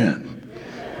said, "Amen."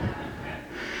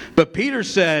 But Peter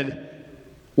said,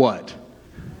 what?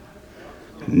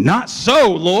 "Not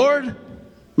so, Lord."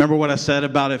 Remember what I said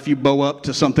about if you bow up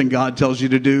to something God tells you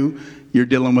to do, you're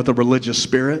dealing with a religious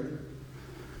spirit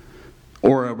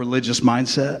or a religious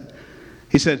mindset?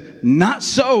 He said, "Not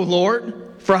so, Lord,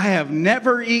 for I have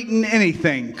never eaten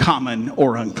anything common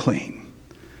or unclean."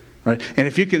 Right? And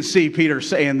if you can see Peter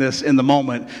saying this in the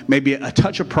moment, maybe a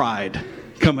touch of pride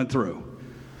coming through.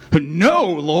 "No,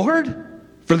 Lord,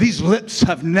 for these lips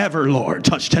have never, Lord,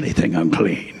 touched anything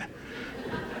unclean."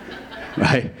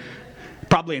 Right?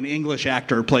 Probably an English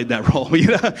actor played that role. You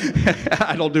know?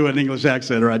 I don't do an English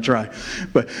accent, or I try.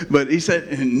 But he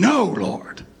said, "No,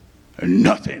 Lord,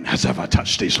 nothing has ever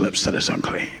touched these lips that is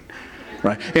unclean."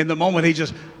 Right? In the moment, he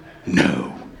just,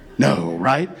 no,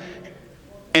 right?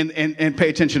 And pay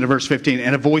attention to verse 15.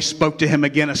 And a voice spoke to him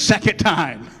again a second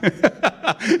time.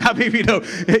 How many of you know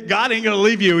God ain't going to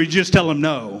leave you? You just tell him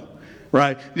no.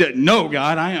 Right? "No,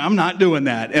 God, I'm not doing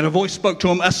that." And a voice spoke to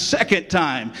him a second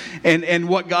time. And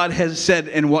what God has said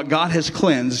and what God has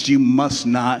cleansed, you must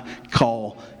not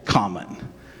call common.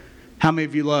 How many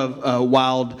of you love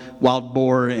wild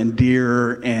boar and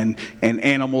deer and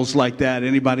animals like that?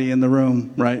 Anybody in the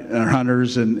room, right? Or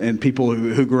hunters and people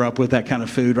who grew up with that kind of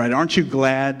food, right? Aren't you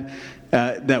glad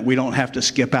that we don't have to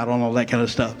skip out on all that kind of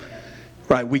stuff?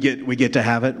 Right? We get to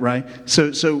have it, right?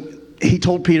 So he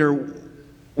told Peter,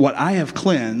 "What I have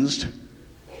cleansed,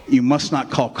 you must not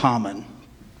call common."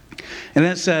 And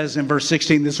then it says in verse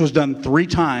 16, this was done 3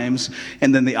 times,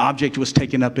 and then the object was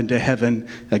taken up into heaven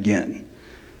again.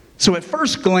 So at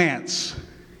first glance,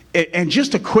 and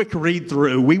just a quick read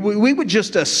through, we would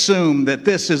just assume that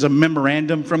this is a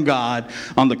memorandum from God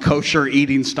on the kosher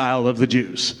eating style of the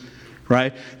Jews.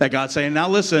 Right? That God's saying, now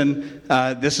listen,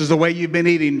 this is the way you've been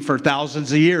eating for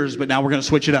thousands of years, but now we're going to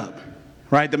switch it up.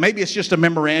 Right? That maybe it's just a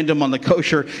memorandum on the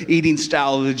kosher eating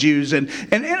style of the Jews. And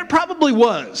it probably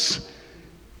was.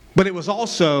 But it was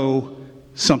also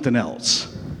something else.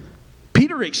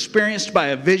 Peter experienced by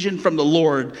a vision from the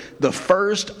Lord the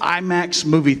first IMAX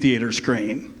movie theater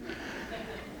screen.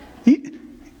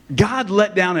 God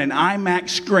let down an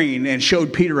IMAX screen and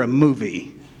showed Peter a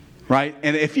movie. Right?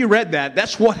 And if you read that,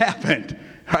 that's what happened.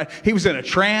 Right? He was in a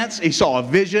trance. He saw a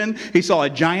vision. He saw a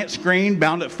giant screen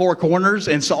bound at 4 corners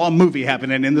and saw a movie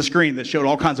happening in the screen that showed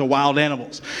all kinds of wild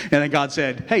animals. And then God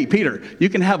said, "Hey, Peter, you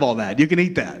can have all that. You can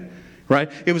eat that." Right?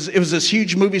 It was this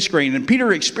huge movie screen. And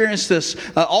Peter experienced this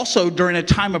also during a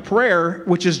time of prayer,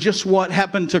 which is just what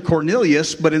happened to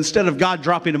Cornelius. But instead of God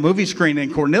dropping a movie screen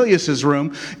in Cornelius's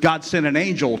room, God sent an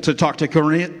angel to talk to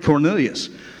Cornelius.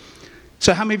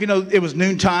 So how many of you know it was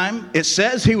noontime? It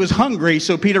says he was hungry,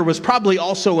 so Peter was probably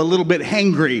also a little bit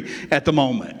hangry at the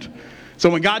moment. So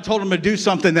when God told him to do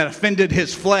something that offended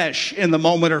his flesh in the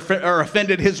moment or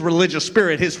offended his religious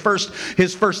spirit, his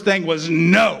first thing was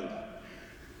no.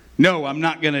 No, I'm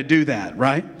not going to do that,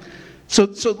 right? So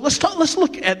let's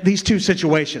look at these 2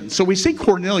 situations. So we see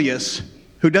Cornelius,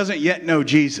 who doesn't yet know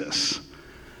Jesus.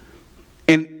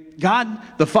 And God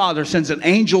the Father sends an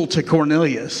angel to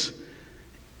Cornelius.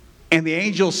 And the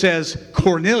angel says,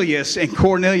 "Cornelius," and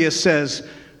Cornelius says,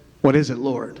 "What is it,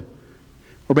 Lord?"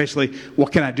 Or basically,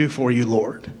 "What can I do for you,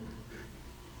 Lord?"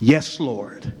 "Yes,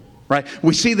 Lord." Right?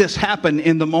 We see this happen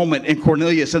in the moment in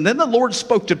Cornelius. And then the Lord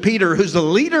spoke to Peter, who's the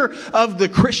leader of the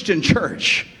Christian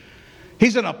church.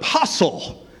 He's an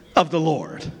apostle of the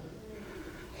Lord.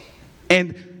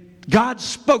 And God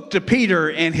spoke to Peter,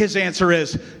 and his answer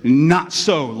is, not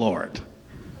so, Lord.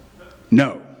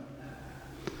 No.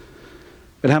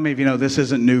 But how many of you know this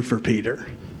isn't new for Peter?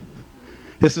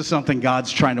 This is something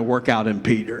God's trying to work out in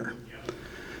Peter.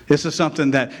 This is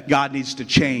something that God needs to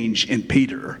change in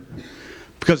Peter.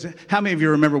 Because how many of you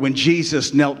remember when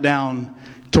Jesus knelt down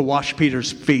to wash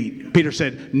Peter's feet? Peter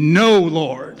said, no,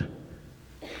 Lord.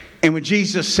 And when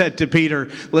Jesus said to Peter,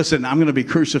 listen, I'm going to be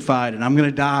crucified and I'm going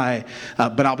to die,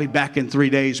 but I'll be back in 3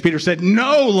 days. Peter said,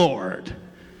 no, Lord.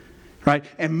 Right?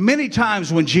 And many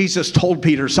times when Jesus told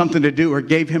Peter something to do or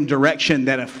gave him direction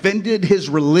that offended his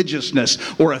religiousness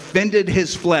or offended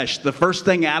his flesh, the first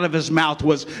thing out of his mouth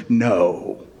was,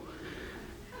 no.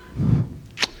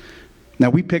 Now,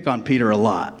 we pick on Peter a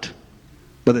lot,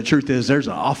 but the truth is there's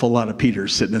an awful lot of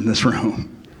Peters sitting in this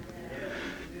room.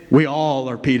 We all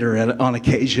are Peter on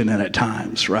occasion and at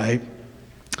times, right?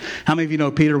 How many of you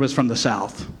know Peter was from the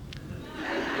South?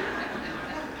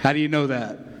 How do you know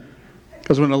that?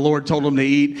 Because when the Lord told him to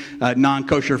eat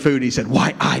non-kosher food, he said,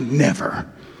 why, I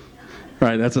never.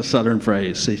 Right, that's a Southern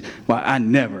phrase. See, why, I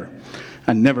never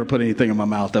put anything in my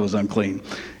mouth that was unclean.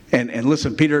 And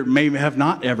listen, Peter may have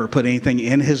not ever put anything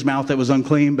in his mouth that was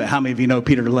unclean, but how many of you know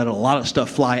Peter let a lot of stuff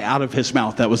fly out of his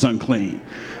mouth that was unclean?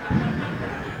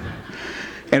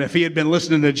 And if he had been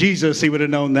listening to Jesus, he would have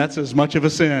known that's as much of a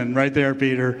sin right there,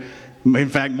 Peter. In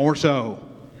fact, more so.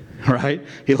 Right?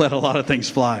 He let a lot of things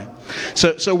fly.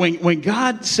 So when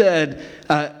God said,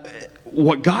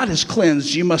 what God has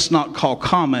cleansed, you must not call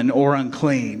common or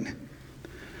unclean.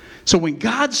 So when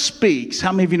God speaks,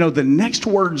 how many of you know the next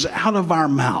words out of our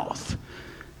mouth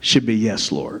should be,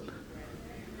 yes, Lord.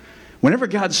 Whenever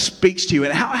God speaks to you,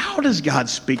 and how does God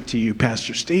speak to you,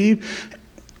 Pastor Steve?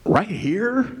 Right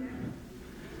here?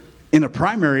 In a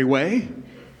primary way?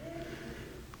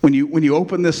 When you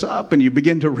open this up and you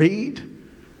begin to read,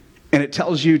 and it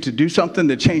tells you to do something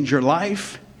to change your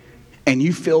life, and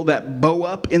you feel that bow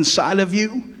up inside of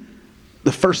you,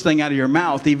 the first thing out of your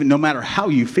mouth, even no matter how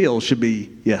you feel, should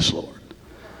be, yes, Lord.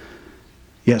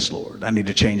 Yes, Lord. I need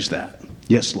to change that.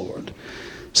 Yes, Lord.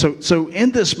 So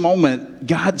in this moment,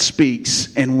 God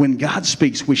speaks, and when God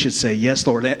speaks, we should say, yes,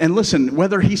 Lord. And listen,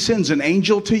 whether he sends an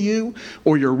angel to you,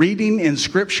 or you're reading in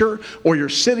Scripture, or you're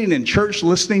sitting in church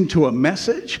listening to a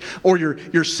message, or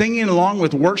you're singing along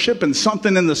with worship and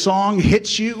something in the song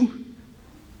hits you.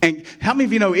 And how many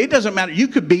of you know it doesn't matter? You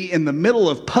could be in the middle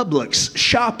of Publix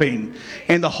shopping,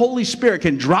 and the Holy Spirit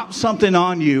can drop something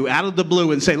on you out of the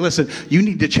blue and say, listen, you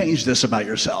need to change this about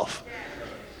yourself.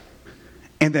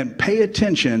 And then pay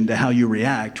attention to how you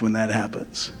react when that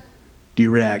happens. Do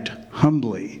you react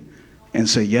humbly and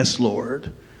say, yes,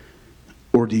 Lord?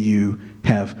 Or do you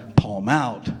have palm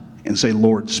out and say,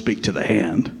 Lord, speak to the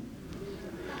hand?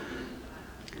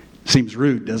 Seems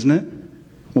rude, doesn't it?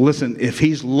 Well, listen, if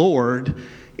he's Lord,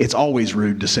 it's always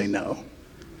rude to say no.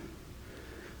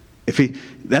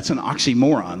 That's an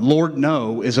oxymoron. Lord,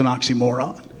 no is an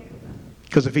oxymoron.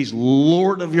 Because if he's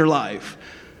Lord of your life,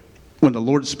 when the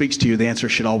Lord speaks to you, the answer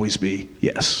should always be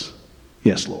yes.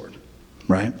 Yes, Lord.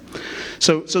 Right?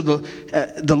 So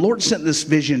the Lord sent this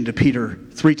vision to Peter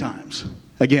 3 times.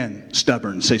 Again,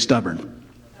 stubborn. Say stubborn.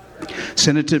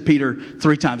 Sent it to Peter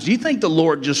 3 times. Do you think the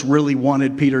Lord just really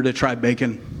wanted Peter to try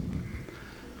bacon?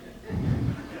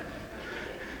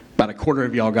 About a quarter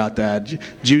of y'all got that.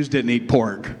 Jews didn't eat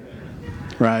pork.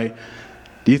 Right?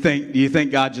 Do you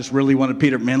think God just really wanted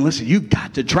Peter? Man, listen, you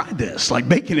got to try this. Like,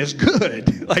 bacon is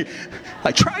good.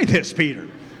 like try this, Peter.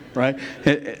 Right?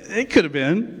 It could have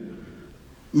been.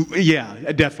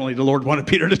 Yeah, definitely the Lord wanted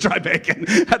Peter to try bacon.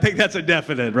 I think that's a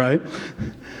definite, right?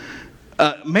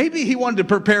 Maybe he wanted to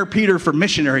prepare Peter for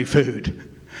missionary food.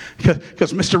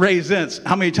 Because Mr. Ray Zentz,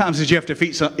 how many times did you have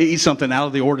to eat something out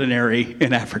of the ordinary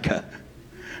in Africa?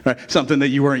 Right? Something that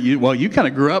you weren't, well, you kind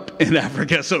of grew up in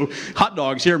Africa, so hot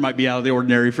dogs here might be out of the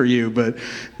ordinary for you, but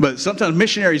sometimes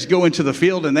missionaries go into the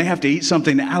field and they have to eat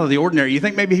something out of the ordinary. You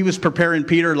think maybe he was preparing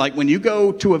Peter, like when you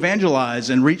go to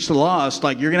evangelize and reach the lost,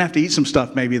 like you're going to have to eat some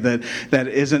stuff maybe that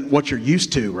isn't what you're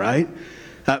used to, right?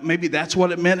 Maybe that's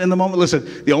what it meant in the moment.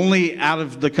 Listen, the only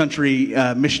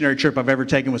out-of-the-country missionary trip I've ever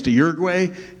taken was to Uruguay,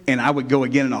 and I would go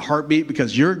again in a heartbeat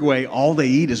because Uruguay, all they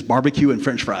eat is barbecue and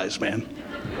French fries, man.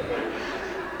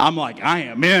 I'm like, I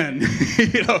am in.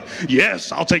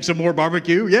 Yes, I'll take some more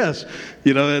barbecue. Yes,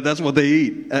 that's what they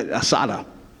eat. Asada.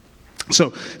 So,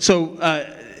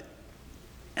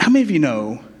 how many of you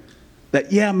know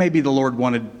that, maybe the Lord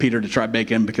wanted Peter to try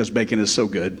bacon because bacon is so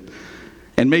good.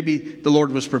 And maybe the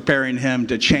Lord was preparing him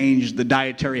to change the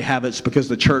dietary habits because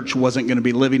the church wasn't going to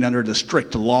be living under the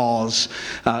strict laws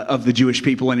of the Jewish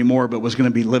people anymore, but was going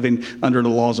to be living under the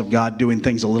laws of God, doing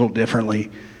things a little differently.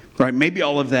 Right? Maybe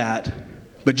all of that,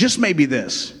 but just maybe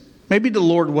this. Maybe the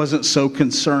Lord wasn't so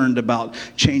concerned about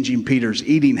changing Peter's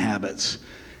eating habits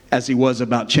as he was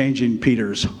about changing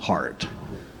Peter's heart.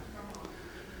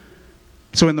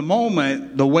 So in the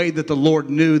moment, the way that the Lord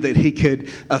knew that he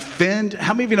could offend,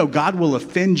 how many of you know God will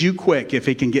offend you quick if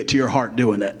he can get to your heart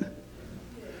doing it?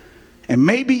 And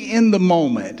maybe in the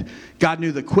moment, God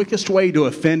knew the quickest way to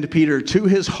offend Peter to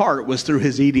his heart was through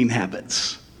his eating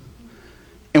habits.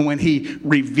 And when he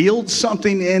revealed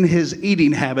something in his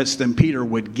eating habits, then Peter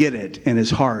would get it in his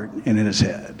heart and in his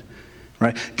head.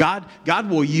 Right? God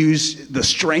will use the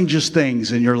strangest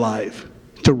things in your life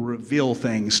to reveal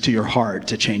things to your heart,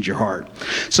 to change your heart.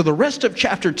 So the rest of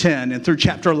chapter 10 and through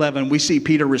chapter 11, we see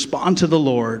Peter respond to the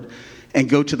Lord and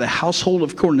go to the household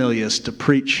of Cornelius to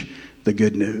preach the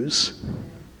good news.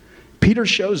 Peter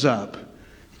shows up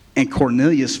and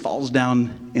Cornelius falls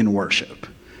down in worship.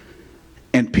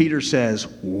 And Peter says,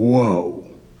 whoa,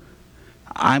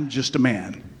 I'm just a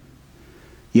man.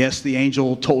 Yes, the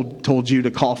angel told you to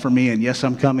call for me, and yes,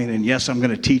 I'm coming, and yes, I'm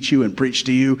going to teach you and preach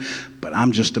to you, but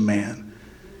I'm just a man.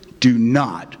 Do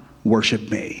not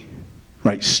worship me.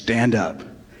 Right? Stand up.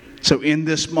 So in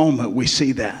this moment, we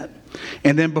see that.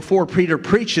 And then before Peter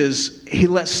preaches, he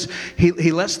lets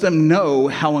them know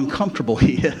how uncomfortable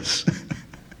he is.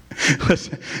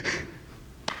 Listen.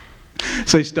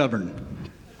 Say stubborn.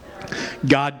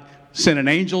 God sent an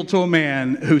angel to a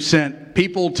man who sent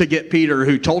people to get Peter,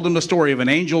 who told him the story of an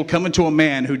angel coming to a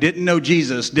man who didn't know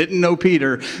Jesus, didn't know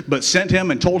Peter, but sent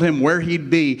him and told him where he'd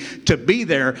be to be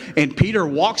there. And Peter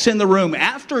walks in the room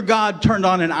after God turned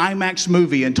on an IMAX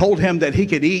movie and told him that he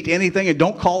could eat anything and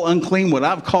don't call unclean what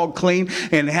I've called clean,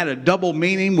 and had a double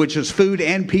meaning, which is food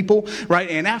and people, right?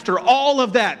 And after all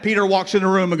of that, Peter walks in the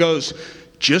room and goes,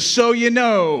 just so you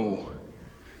know,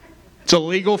 it's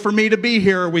illegal for me to be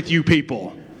here with you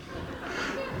people.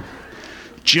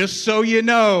 Just so you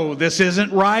know, this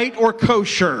isn't right or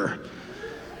kosher.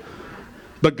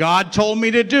 But God told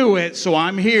me to do it, so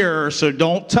I'm here, so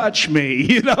don't touch me.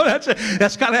 You know,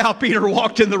 that's kind of how Peter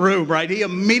walked in the room, right? He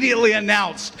immediately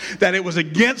announced that it was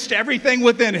against everything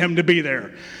within him to be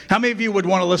there. How many of you would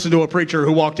want to listen to a preacher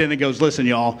who walked in and goes, listen,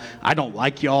 y'all, I don't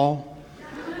like y'all.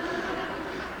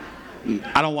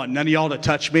 I don't want none of y'all to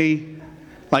touch me.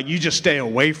 Like, you just stay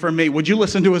away from me. Would you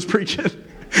listen to his preaching?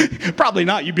 Probably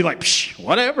not. You'd be like, psh,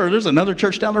 whatever. There's another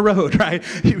church down the road, right?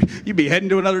 You'd be heading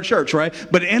to another church, right?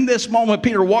 But in this moment,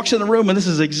 Peter walks in the room, and this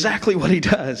is exactly what he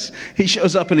does. He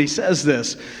shows up and he says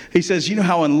this. He says, you know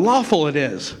how unlawful it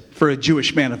is for a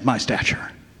Jewish man of my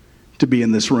stature to be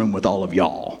in this room with all of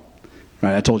y'all.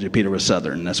 Right? I told you Peter was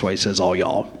Southern. That's why he says all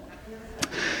y'all.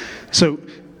 So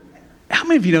how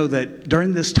many of you know that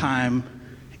during this time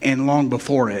and long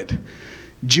before it,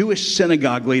 Jewish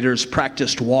synagogue leaders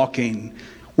practiced walking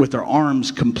with their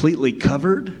arms completely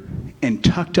covered and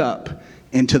tucked up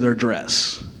into their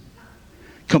dress.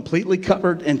 Completely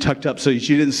covered and tucked up so that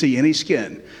you didn't see any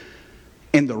skin.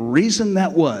 And the reason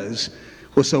that was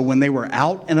so when they were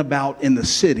out and about in the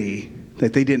city,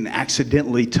 that they didn't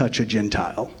accidentally touch a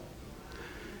Gentile.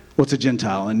 What's a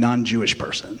Gentile? A non-Jewish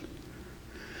person.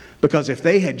 Because if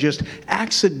they had just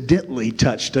accidentally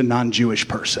touched a non-Jewish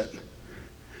person,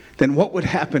 then what would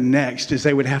happen next is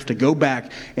they would have to go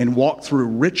back and walk through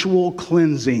ritual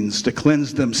cleansings to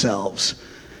cleanse themselves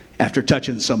after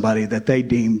touching somebody that they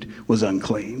deemed was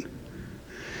unclean.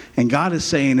 And God is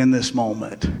saying in this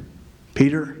moment,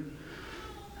 Peter,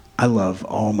 I love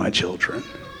all my children.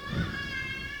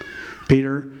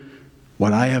 Peter,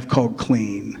 what I have called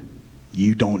clean,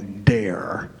 you don't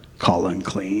dare call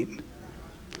unclean.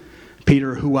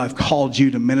 Peter, who I've called you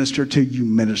to minister to, you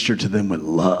minister to them with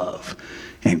love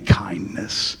and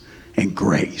kindness and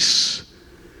grace.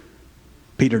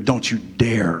 Peter, don't you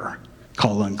dare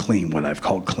call unclean what I've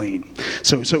called clean.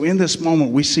 So in this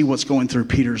moment, we see what's going through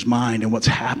Peter's mind and what's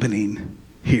happening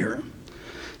here.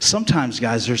 Sometimes,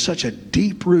 guys, there's such a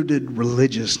deep-rooted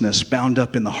religiousness bound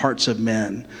up in the hearts of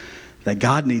men that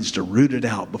God needs to root it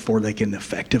out before they can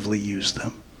effectively use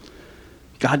them.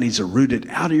 God needs to root it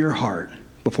out of your heart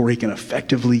before he can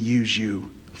effectively use you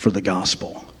for the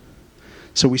gospel.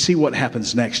 So we see what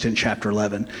happens next in chapter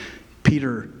 11.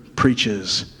 Peter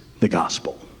preaches the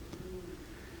gospel.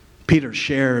 Peter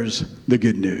shares the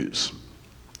good news.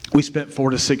 We spent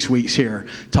 4 to 6 weeks here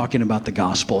talking about the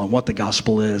gospel and what the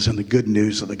gospel is and the good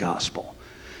news of the gospel.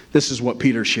 This is what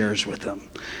Peter shares with them.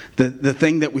 The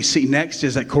thing that we see next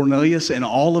is that Cornelius and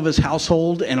all of his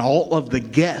household and all of the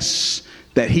guests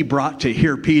that he brought to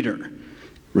hear Peter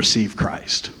receive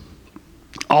Christ.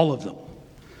 All of them.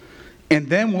 And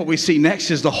then what we see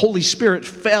next is the Holy Spirit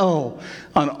fell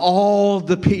on all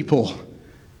the people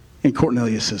in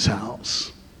Cornelius'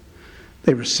 house.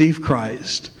 They receive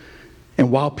Christ. And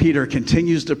while Peter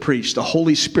continues to preach, the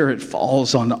Holy Spirit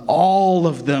falls on all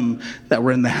of them that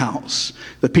were in the house.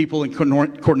 The people in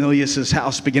Cornelius'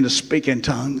 house begin to speak in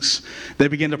tongues. They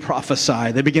begin to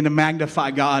prophesy. They begin to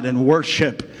magnify God and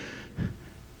worship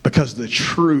because the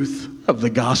truth of the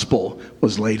gospel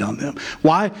was laid on them.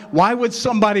 Why would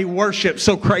somebody worship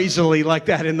so crazily like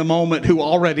that in the moment who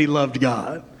already loved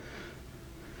God?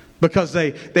 Because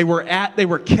they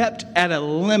were kept at a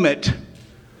limit.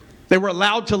 They were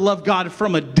allowed to love God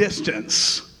from a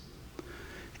distance.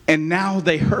 And now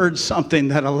they heard something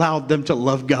that allowed them to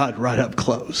love God right up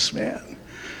close, man.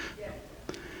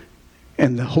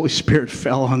 And the Holy Spirit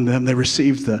fell on them. They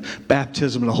received the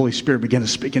baptism of the Holy Spirit, began to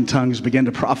speak in tongues, began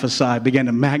to prophesy, began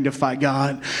to magnify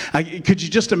God. Could you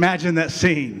just imagine that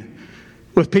scene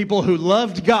with people who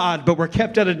loved God but were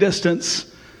kept at a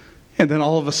distance? And then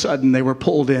all of a sudden they were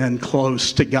pulled in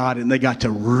close to God and they got to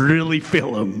really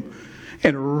feel Him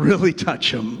and really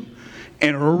touch Him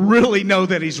and really know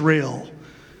that He's real.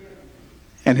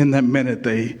 And in that minute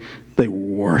they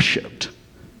worshiped.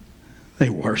 They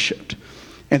worshiped.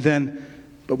 And then,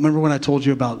 but remember when I told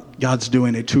you about God's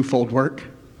doing a twofold work?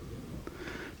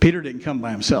 Peter didn't come by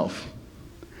himself.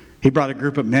 He brought a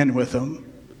group of men with him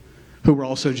who were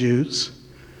also Jews.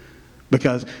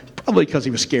 Probably because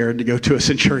he was scared to go to a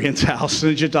centurion's house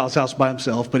and a Gentile's house by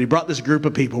himself. But he brought this group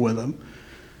of people with him.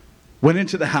 Went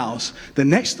into the house. The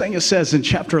next thing it says in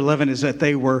chapter 11 is that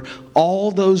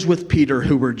all those with Peter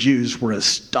who were Jews were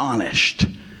astonished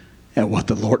at what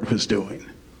the Lord was doing.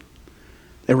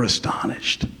 They were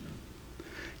astonished.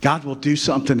 God will do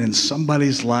something in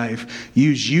somebody's life,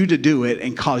 use you to do it,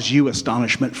 and cause you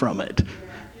astonishment from it.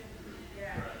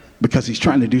 Because He's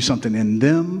trying to do something in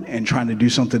them and trying to do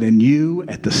something in you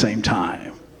at the same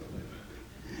time.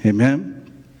 Amen?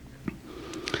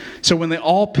 So when they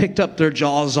all picked up their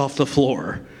jaws off the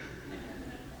floor,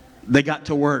 they got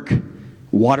to work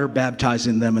water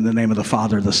baptizing them in the name of the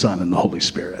Father, the Son, and the Holy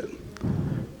Spirit.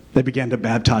 They began to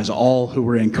baptize all who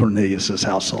were in Cornelius'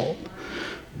 household.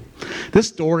 This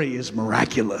story is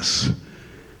miraculous.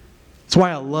 That's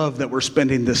why I love that we're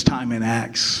spending this time in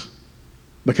Acts.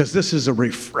 Because this is a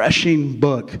refreshing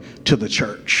book to the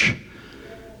church.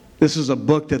 This is a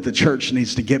book that the church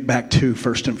needs to get back to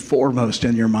first and foremost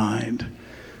in your mind.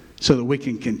 So that we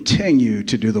can continue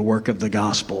to do the work of the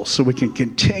gospel. So we can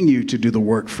continue to do the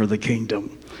work for the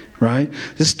kingdom. Right?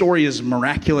 This story is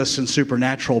miraculous and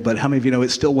supernatural, but how many of you know it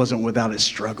still wasn't without its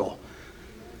struggle?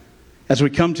 As we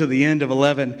come to the end of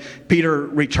 11, Peter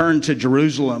returned to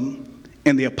Jerusalem,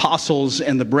 and the apostles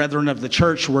and the brethren of the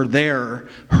church were there,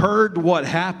 heard what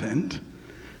happened,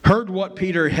 heard what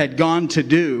Peter had gone to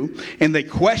do, and they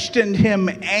questioned him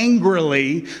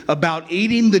angrily about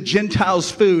eating the Gentiles'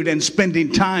 food and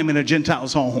spending time in a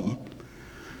Gentile's home.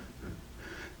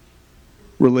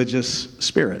 Religious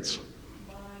spirits.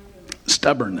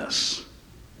 Stubbornness.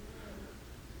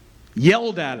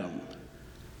 Yelled at him.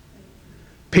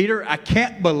 Peter, I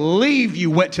can't believe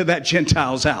you went to that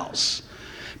Gentile's house.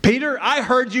 Peter, I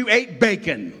heard you ate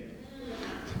bacon.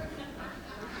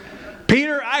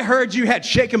 Peter, I heard you had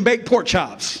shake and bake pork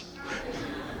chops.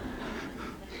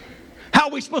 How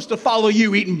are we supposed to follow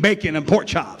you eating bacon and pork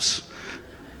chops?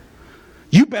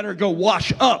 You better go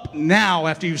wash up now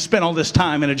after you've spent all this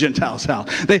time in a Gentile's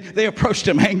house. They approached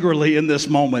him angrily in this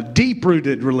moment,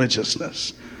 deep-rooted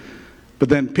religiousness. But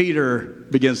then Peter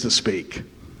begins to speak.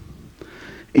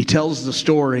 He tells the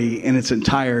story in its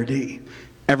entirety.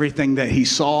 Everything that he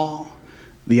saw,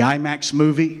 the IMAX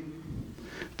movie,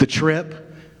 the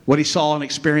trip, what he saw and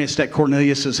experienced at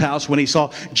Cornelius' house, when he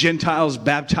saw Gentiles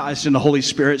baptized in the Holy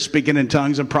Spirit, speaking in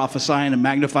tongues and prophesying and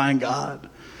magnifying God.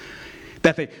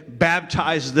 That they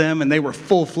baptized them and they were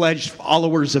full-fledged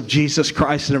followers of Jesus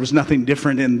Christ, and there was nothing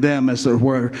different in them as there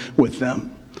were with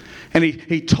them. And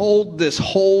he told this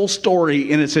whole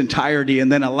story in its entirety. And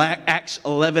then Acts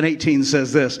 11:18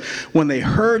 says this: when they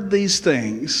heard these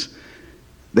things,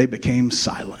 they became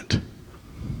silent.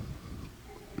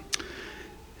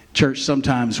 Church,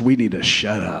 sometimes we need to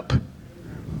shut up.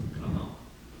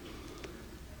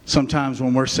 Sometimes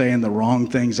when we're saying the wrong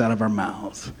things out of our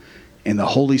mouth and the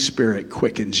Holy Spirit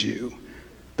quickens you,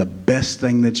 the best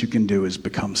thing that you can do is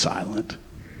become silent.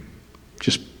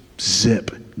 Just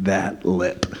zip that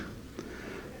lip.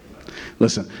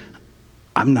 Listen,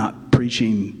 I'm not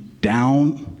preaching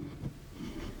down.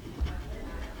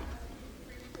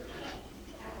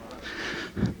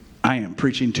 I am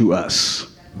preaching to us.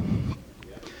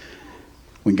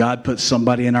 When God puts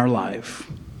somebody in our life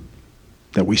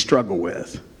that we struggle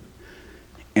with,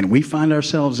 and we find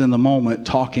ourselves in the moment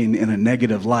talking in a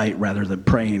negative light rather than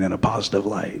praying in a positive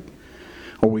light,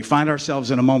 Or we find ourselves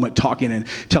in a moment talking and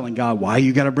telling God, why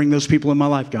you got to bring those people in my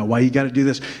life, God? Why you got to do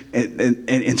this? And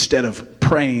instead of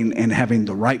praying and having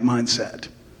the right mindset,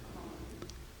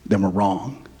 then we're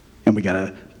wrong. And we got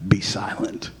to be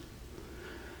silent.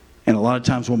 And a lot of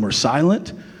times when we're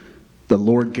silent, the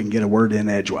Lord can get a word in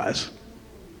edgewise. Some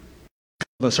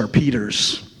of us are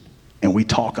Peters, and we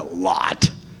talk a lot.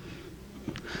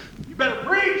 You better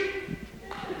preach.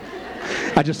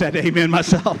 I just had to amen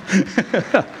myself.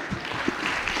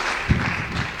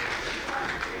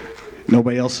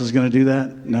 Nobody else is going to do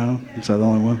that? No? Is that the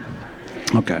only one?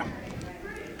 Okay.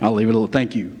 I'll leave it alone.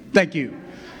 Thank you. Thank you.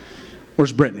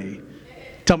 Where's Brittany?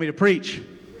 Tell me to preach.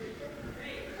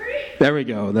 There we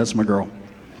go. That's my girl.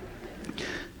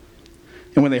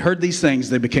 And when they heard these things,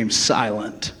 they became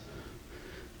silent.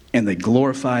 And they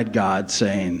glorified God,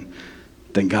 saying,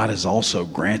 then God has also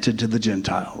granted to the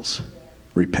Gentiles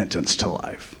repentance to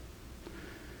life.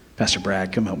 Pastor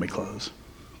Brad, come help me close.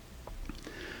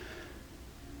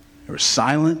 They were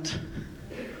silent,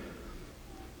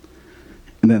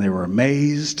 and then they were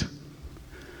amazed,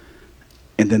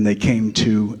 and then they came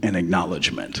to an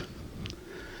acknowledgement.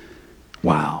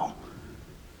 Wow,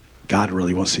 God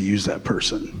really wants to use that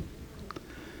person.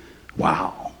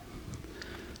 Wow,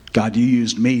 God, you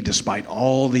used me despite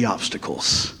all the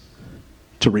obstacles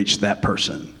to reach that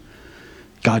person.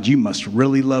 God, you must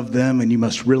really love them, and you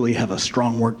must really have a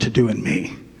strong work to do in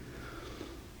me.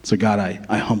 So God,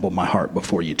 I humble my heart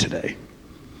before you today.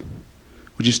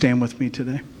 Would you stand with me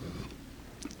today?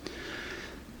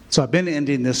 So I've been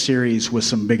ending this series with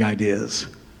some big ideas.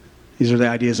 These are the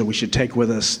ideas that we should take with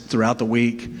us throughout the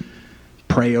week,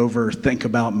 pray over, think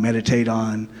about, meditate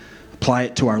on, apply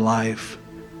it to our life,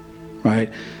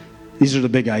 right? These are the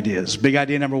big ideas. Big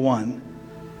idea number one,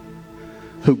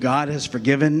 who God has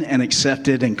forgiven and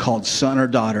accepted and called son or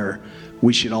daughter,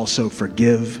 we should also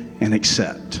forgive and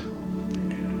accept.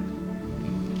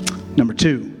 Number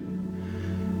two,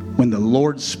 when the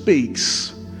Lord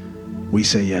speaks, we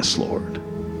say, yes, Lord.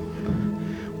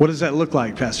 What does that look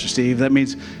like, Pastor Steve? That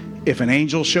means if an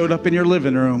angel showed up in your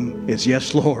living room, it's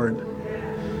yes, Lord.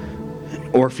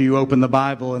 Or if you open the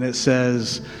Bible and it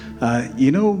says,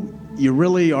 you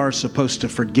really are supposed to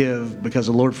forgive because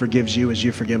the Lord forgives you as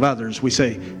you forgive others, we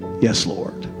say, yes,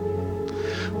 Lord.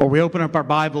 Or we open up our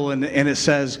Bible and it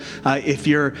says, if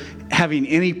you're having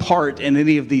any part in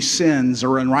any of these sins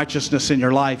or unrighteousness in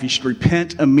your life, you should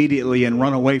repent immediately and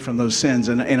run away from those sins.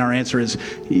 And our answer is,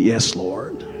 yes,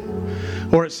 Lord.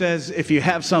 Or it says, if you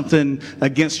have something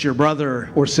against your brother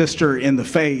or sister in the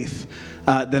faith,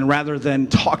 then rather than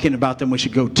talking about them, we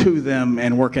should go to them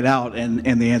and work it out.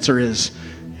 And the answer is,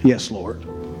 yes, Lord.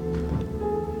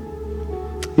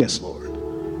 Yes, Lord.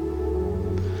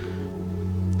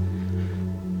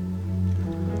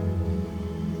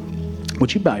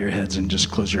 Would you bow your heads and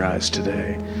just close your eyes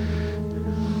today?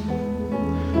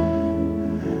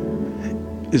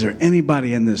 Is there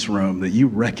anybody in this room that you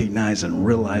recognize and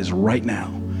realize right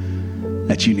now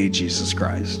that you need Jesus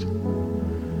Christ?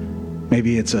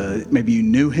 Maybe you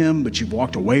knew him, but you've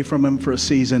walked away from him for a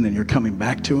season and you're coming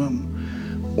back to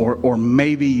him. Or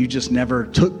maybe you just never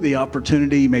took the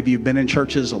opportunity. Maybe you've been in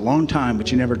churches a long time,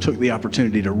 but you never took the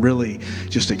opportunity to really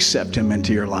just accept him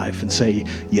into your life and say,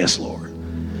 yes, Lord.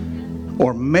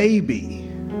 Or maybe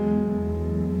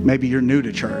you're new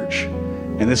to church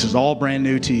and this is all brand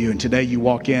new to you, and today you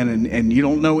walk in and you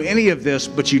don't know any of this,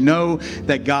 but you know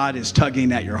that God is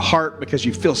tugging at your heart because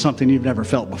you feel something you've never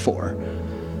felt before.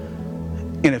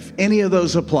 And if any of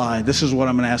those apply, this is what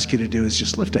I'm going to ask you to do, is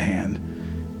just lift a hand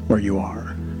where you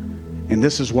are. And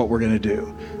this is what we're going to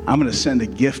do. I'm going to send a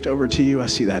gift over to you. I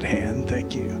see that hand.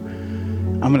 Thank you.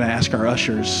 I'm going to ask our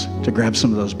ushers to grab some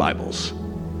of those Bibles.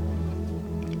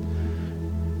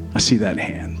 I see that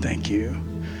hand. Thank you.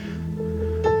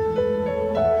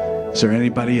 Is there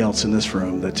anybody else in this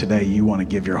room that today you want to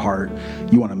give your heart,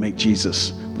 you want to make Jesus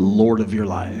the Lord of your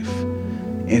life?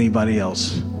 Anybody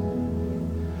else?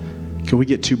 Can we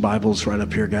get 2 Bibles right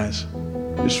up here, guys?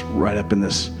 Just right up in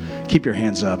this. Keep your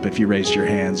hands up if you raised your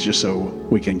hands, just so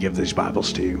we can give these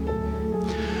Bibles to you.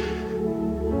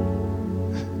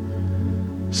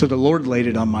 So the Lord laid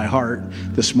it on my heart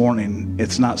this morning.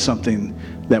 It's not something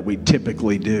that we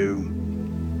typically do.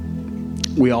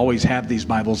 We always have these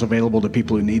Bibles available to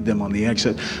people who need them on the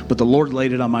exit. But the Lord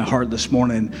laid it on my heart this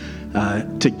morning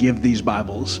to give these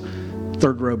Bibles.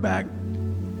 3rd row back.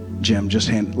 Jim, just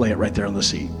lay it right there on the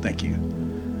seat. Thank you.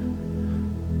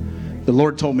 The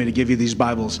Lord told me to give you these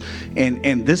Bibles.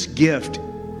 And this gift,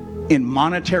 in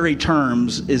monetary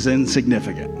terms, is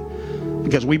insignificant.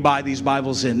 because we buy these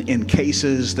Bibles in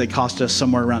cases. They cost us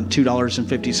somewhere around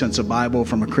 $2.50 a Bible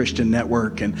from a Christian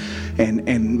network. And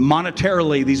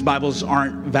monetarily, these Bibles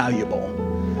aren't valuable.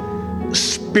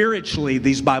 Spiritually,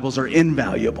 these Bibles are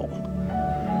invaluable.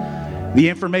 The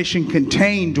information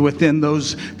contained within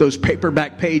those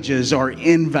paperback pages are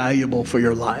invaluable for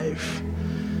your life.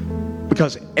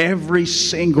 Because every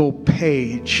single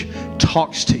page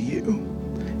talks to you.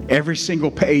 Every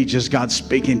single page is God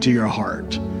speaking to your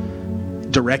heart,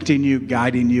 directing you,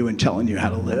 guiding you, and telling you how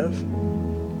to live.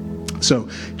 So,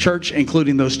 church,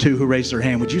 including those two who raised their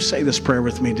hand, would you say this prayer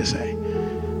with me to say,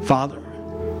 Father,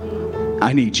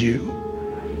 I need you.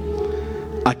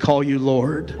 I call you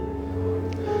Lord.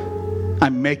 I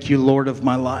make you Lord of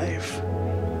my life.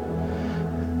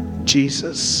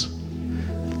 Jesus,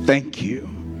 thank you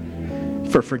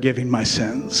for forgiving my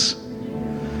sins.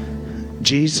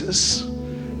 Jesus,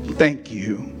 thank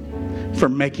you for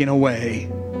making a way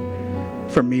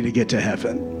for me to get to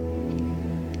heaven.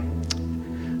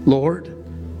 Lord,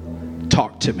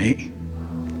 talk to me.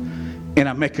 And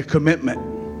I make a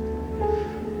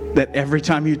commitment that every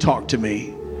time you talk to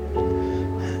me,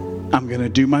 I'm going to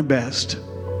do my best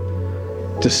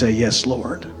to say, yes,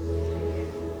 Lord.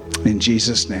 In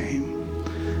Jesus' name,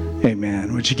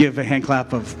 amen. Would you give a hand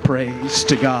clap of praise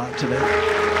to God today?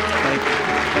 Thank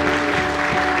you.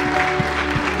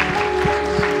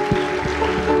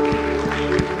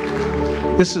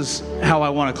 This is how I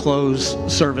want to close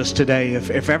service today.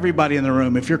 If everybody in the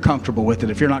room, if you're comfortable with it,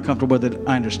 if you're not comfortable with it,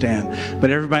 I understand. But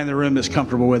everybody in the room is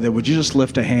comfortable with it. Would you just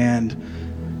lift a hand?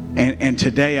 And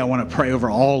today I want to pray over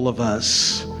all of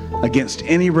us against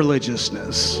any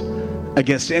religiousness,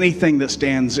 against anything that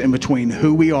stands in between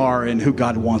who we are and who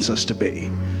God wants us to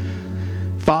be.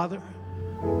 Father,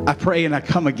 I pray and I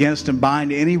come against and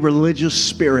bind any religious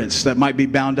spirits that might be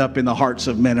bound up in the hearts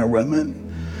of men or women.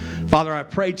 Father, I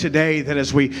pray today that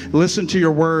as we listen to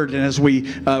your word and as we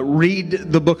read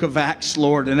the book of Acts,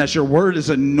 Lord, and as your word is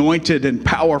anointed and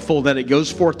powerful, that it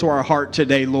goes forth to our heart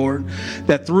today, Lord,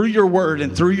 that through your word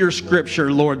and through your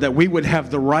scripture, Lord, that we would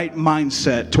have the right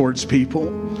mindset towards people.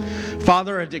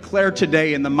 Father, I declare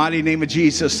today in the mighty name of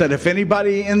Jesus that if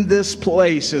anybody in this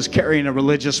place is carrying a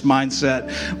religious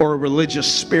mindset or a religious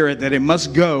spirit, that it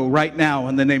must go right now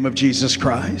in the name of Jesus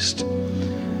Christ.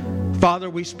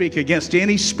 Father, we speak against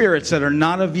any spirits that are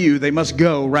not of you. They must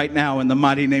go right now in the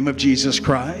mighty name of Jesus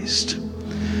Christ.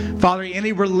 Father,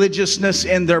 any religiousness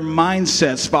in their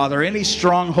mindsets, Father, any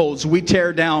strongholds, we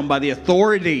tear down by the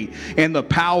authority and the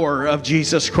power of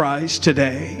Jesus Christ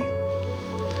today.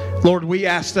 Lord, we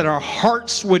ask that our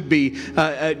hearts would be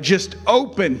just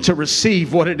open to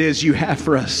receive what it is you have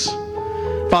for us.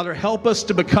 Father, help us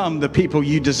to become the people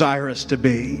you desire us to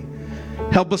be.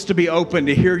 Help us to be open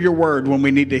to hear your word when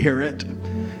we need to hear it.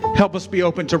 Help us be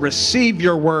open to receive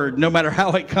your word no matter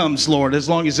how it comes, Lord. As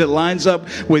long as it lines up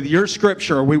with your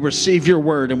scripture, we receive your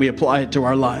word and we apply it to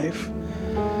our life.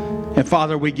 And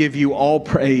Father, we give you all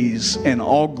praise and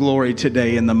all glory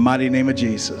today in the mighty name of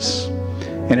Jesus.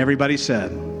 And everybody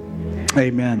said,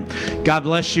 amen. God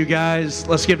bless you guys.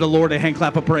 Let's give the Lord a hand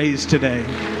clap of praise today.